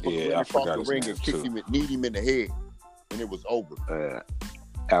 That motherfucker ran across the ring and kicked him, kneed him in the head, and it was over.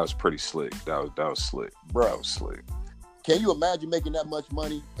 That was pretty slick. That was slick, bro. That was slick. Can you imagine making that much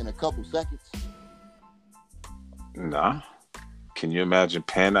money in a couple seconds? Nah. Can you imagine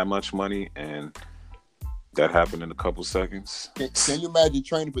paying that much money and that happened in a couple seconds? Can you imagine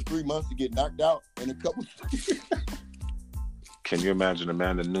training for 3 months to get knocked out in a couple seconds? Can you imagine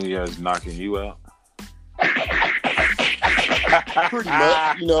Amanda Nunes knocking you out? Pretty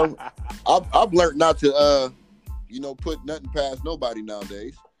much. You know, I've learned not to, put nothing past nobody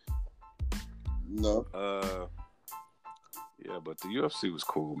nowadays. No. Yeah, but the UFC was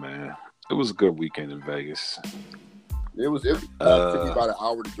cool, man. It was a good weekend in Vegas. It took me about an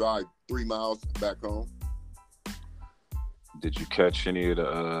hour to drive 3 miles back home. Did you catch any of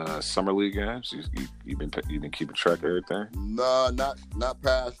the summer league games? You've been keeping track of everything? No, not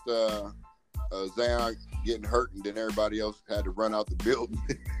past Zion getting hurt, and then everybody else had to run out the building.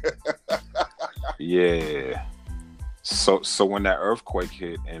 Yeah. So when that earthquake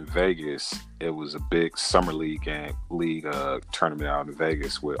hit in Vegas, it was a big summer league tournament out in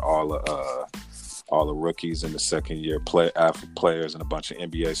Vegas with all the rookies and the second year players and a bunch of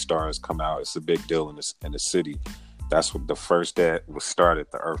NBA stars come out. It's a big deal in the city. That's what the first day was started.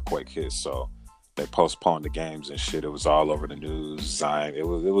 The earthquake hit, so they postponed the games and shit. It was all over the news. Zion, it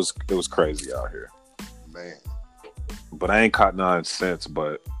was crazy out here, man. But I ain't caught none since.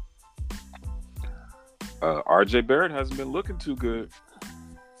 But RJ Barrett hasn't been looking too good.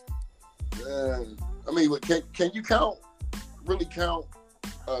 I mean, can you really count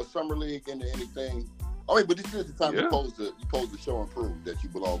summer league into anything? I mean, but this is the time you're supposed to show and prove that you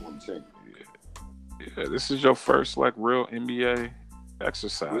belong on the team. Yeah, this is your first real NBA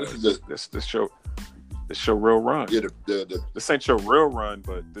exercise. This your real run. Yeah, this ain't your real run,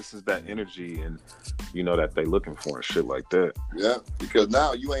 but this is that energy and that they looking for and shit like that. Yeah, because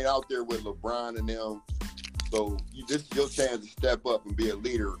now you ain't out there with LeBron and them, so this is your chance to step up and be a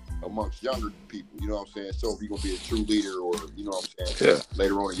leader amongst younger people. You know what I'm saying? So if you're gonna be a true leader, or you know what I'm saying,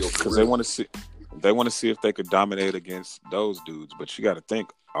 later on in your career, because they want to see. They want to see if they could dominate against those dudes, but you got to think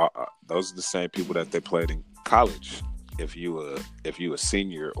those are the same people that they played in college. If you a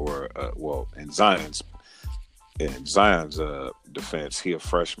senior or in Zion's defense, he a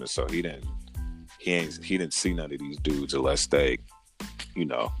freshman, so he didn't see none of these dudes unless they,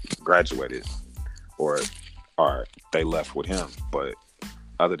 graduated or they left with him. But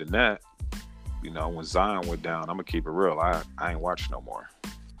other than that, when Zion went down, I'm gonna keep it real. I ain't watching no more.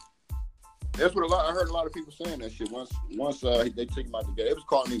 That's what I heard a lot of people saying that shit. Once they took him out the game, it was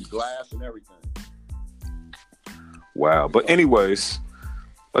calling him glass and everything. Wow. But anyways,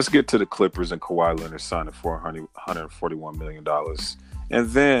 let's get to the Clippers and Kawhi Leonard signing for $141 million. And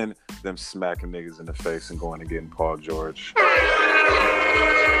then them smacking niggas in the face and going and getting Paul George.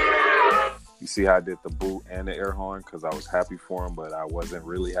 You see how I did the boot and the air horn? Because I was happy for him, but I wasn't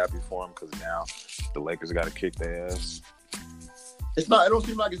really happy for him because now the Lakers got to kick their ass. It don't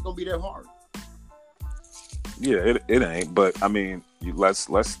seem like it's going to be that hard. Yeah, it ain't. But, I mean, let's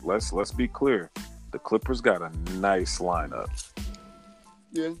be clear. The Clippers got a nice lineup.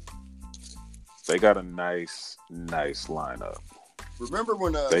 Yeah. They got a nice lineup. Remember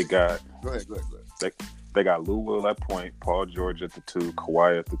when they got? Go ahead. They got Lou Will at point, Paul George at the 2,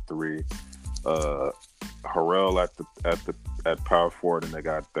 Kawhi at the 3, Harrell at power forward, and they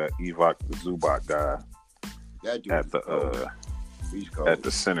got that Ivica Zubac guy at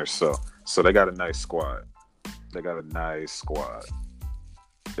the center. So they got a nice squad.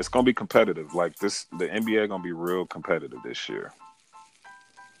 It's gonna be competitive. Like this, the NBA gonna be real competitive this year.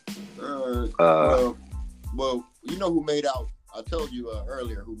 Well, you know who made out? I told you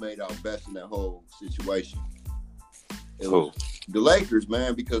earlier who made out best in that whole situation. It was the Lakers,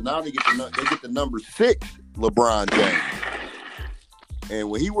 man, because now they get the number 6 LeBron James, and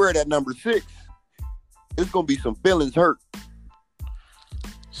when he wear that number 6, it's gonna be some feelings hurt.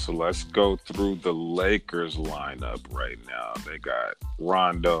 So let's go through the Lakers lineup right now. They got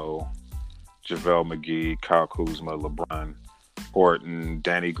Rondo, JaVale McGee, Kyle Kuzma, LeBron, Orton,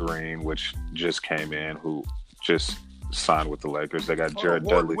 Danny Green, which just came in, who just signed with the Lakers. They got Jared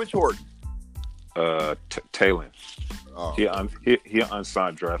Dudley. Which Orton? Talon. Oh. He an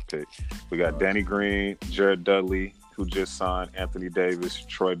unsigned draft pick. We got Danny Green, Jared Dudley, who just signed, Anthony Davis,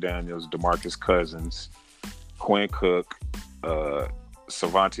 Troy Daniels, DeMarcus Cousins, Quinn Cook,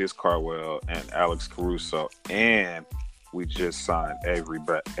 Savantius Caldwell, and Alex Caruso, and we just signed Avery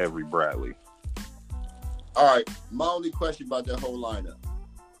Bradley. All right, my only question about that whole lineup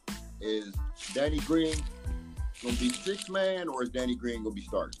is Danny Green gonna be 6-man, or is Danny Green gonna be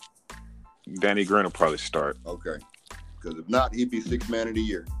starting? Danny Green will probably start. Okay, because if not, he'd be 6-man of the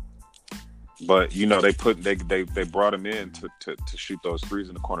year. But they brought him in to shoot those threes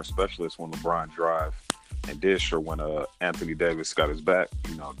in the corner specialist when LeBron drive and dish, or when Anthony Davis got his back,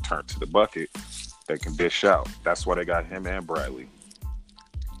 turned to the bucket, they can dish out. That's why they got him and Bradley.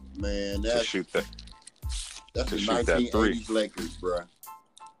 Man, to shoot that. That's the 1980s Lakers, bro.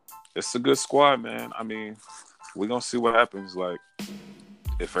 It's a good squad, man. I mean, we're gonna see what happens. Like,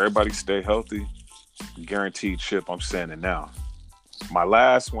 if everybody stay healthy, guaranteed chip. I'm saying it now. My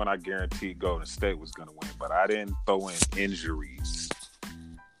last one, I guaranteed Golden State was gonna win, but I didn't throw in injuries.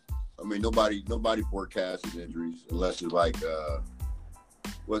 I mean, nobody forecasts injuries unless it's like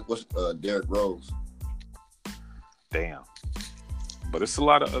what's Derrick Rose. Damn. But it's a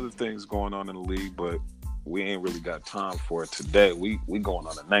lot of other things going on in the league, but we ain't really got time for it today. We going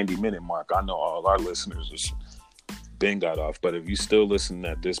on a 90-minute mark. I know all our listeners have been got off, but if you still listening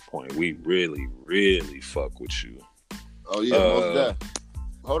at this point, we really, really fuck with you. Oh yeah, what's that?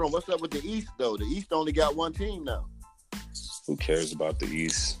 Hold on, what's up with the East though? The East only got one team now. Who cares about the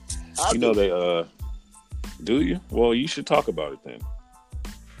East? I know they do you? Well, you should talk about it then.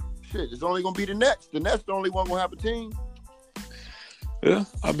 Shit, it's only gonna be the Nets. The Nets the only one gonna have a team. Yeah,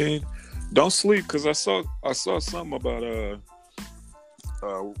 I mean, don't sleep, because I saw something about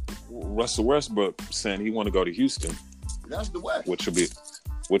Russell Westbrook saying he want to go to Houston. That's the West. Which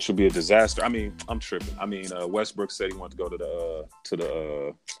will be a disaster. I mean, I'm tripping. I mean, Westbrook said he wanted to go to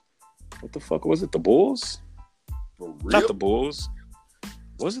the what the fuck was it? The Bulls? For real? Not the Bulls.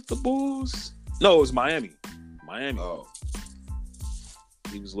 Was it the Bulls? No, it was Miami. Oh.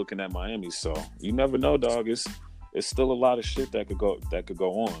 He was looking at Miami, so you never know, dog. It's still a lot of shit that could go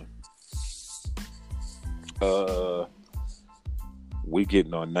on. We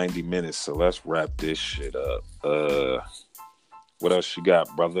getting on 90 minutes, so let's wrap this shit up. What else you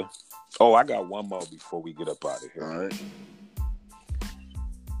got, brother? Oh, I got one more before we get up out of here. All right.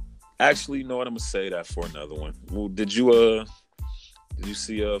 Actually, you know what? I'm gonna say that for another one. Well, did you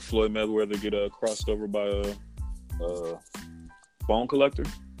see Floyd Mayweather get crossed over by a bone collector?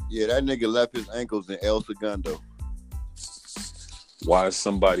 Yeah, that nigga left his ankles in El Segundo. Why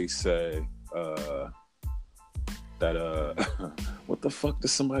somebody say that what the fuck did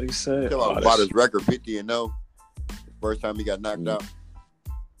somebody say? About his record 50-0. First time he got knocked out.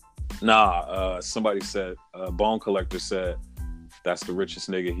 Nah, somebody said Bone Collector said that's the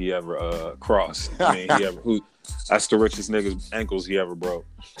richest nigga he ever crossed. I mean, that's the richest nigga's ankles he ever broke.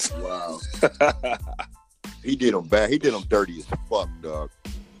 Wow. He did him bad. He did him dirty as fuck, dog.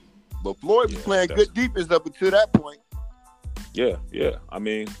 But Floyd was playing good defense up until that point. Yeah. I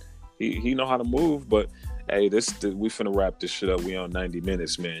mean, he know how to move, but hey, we finna wrap this shit up. We on 90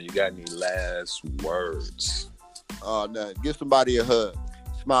 minutes, man. You got any last words? No. Give somebody a hug.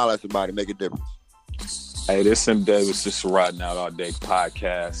 Smile at somebody. Make a difference. Hey, this M. Davis, just Riding Out All Day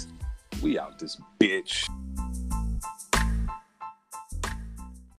podcast. We out this bitch.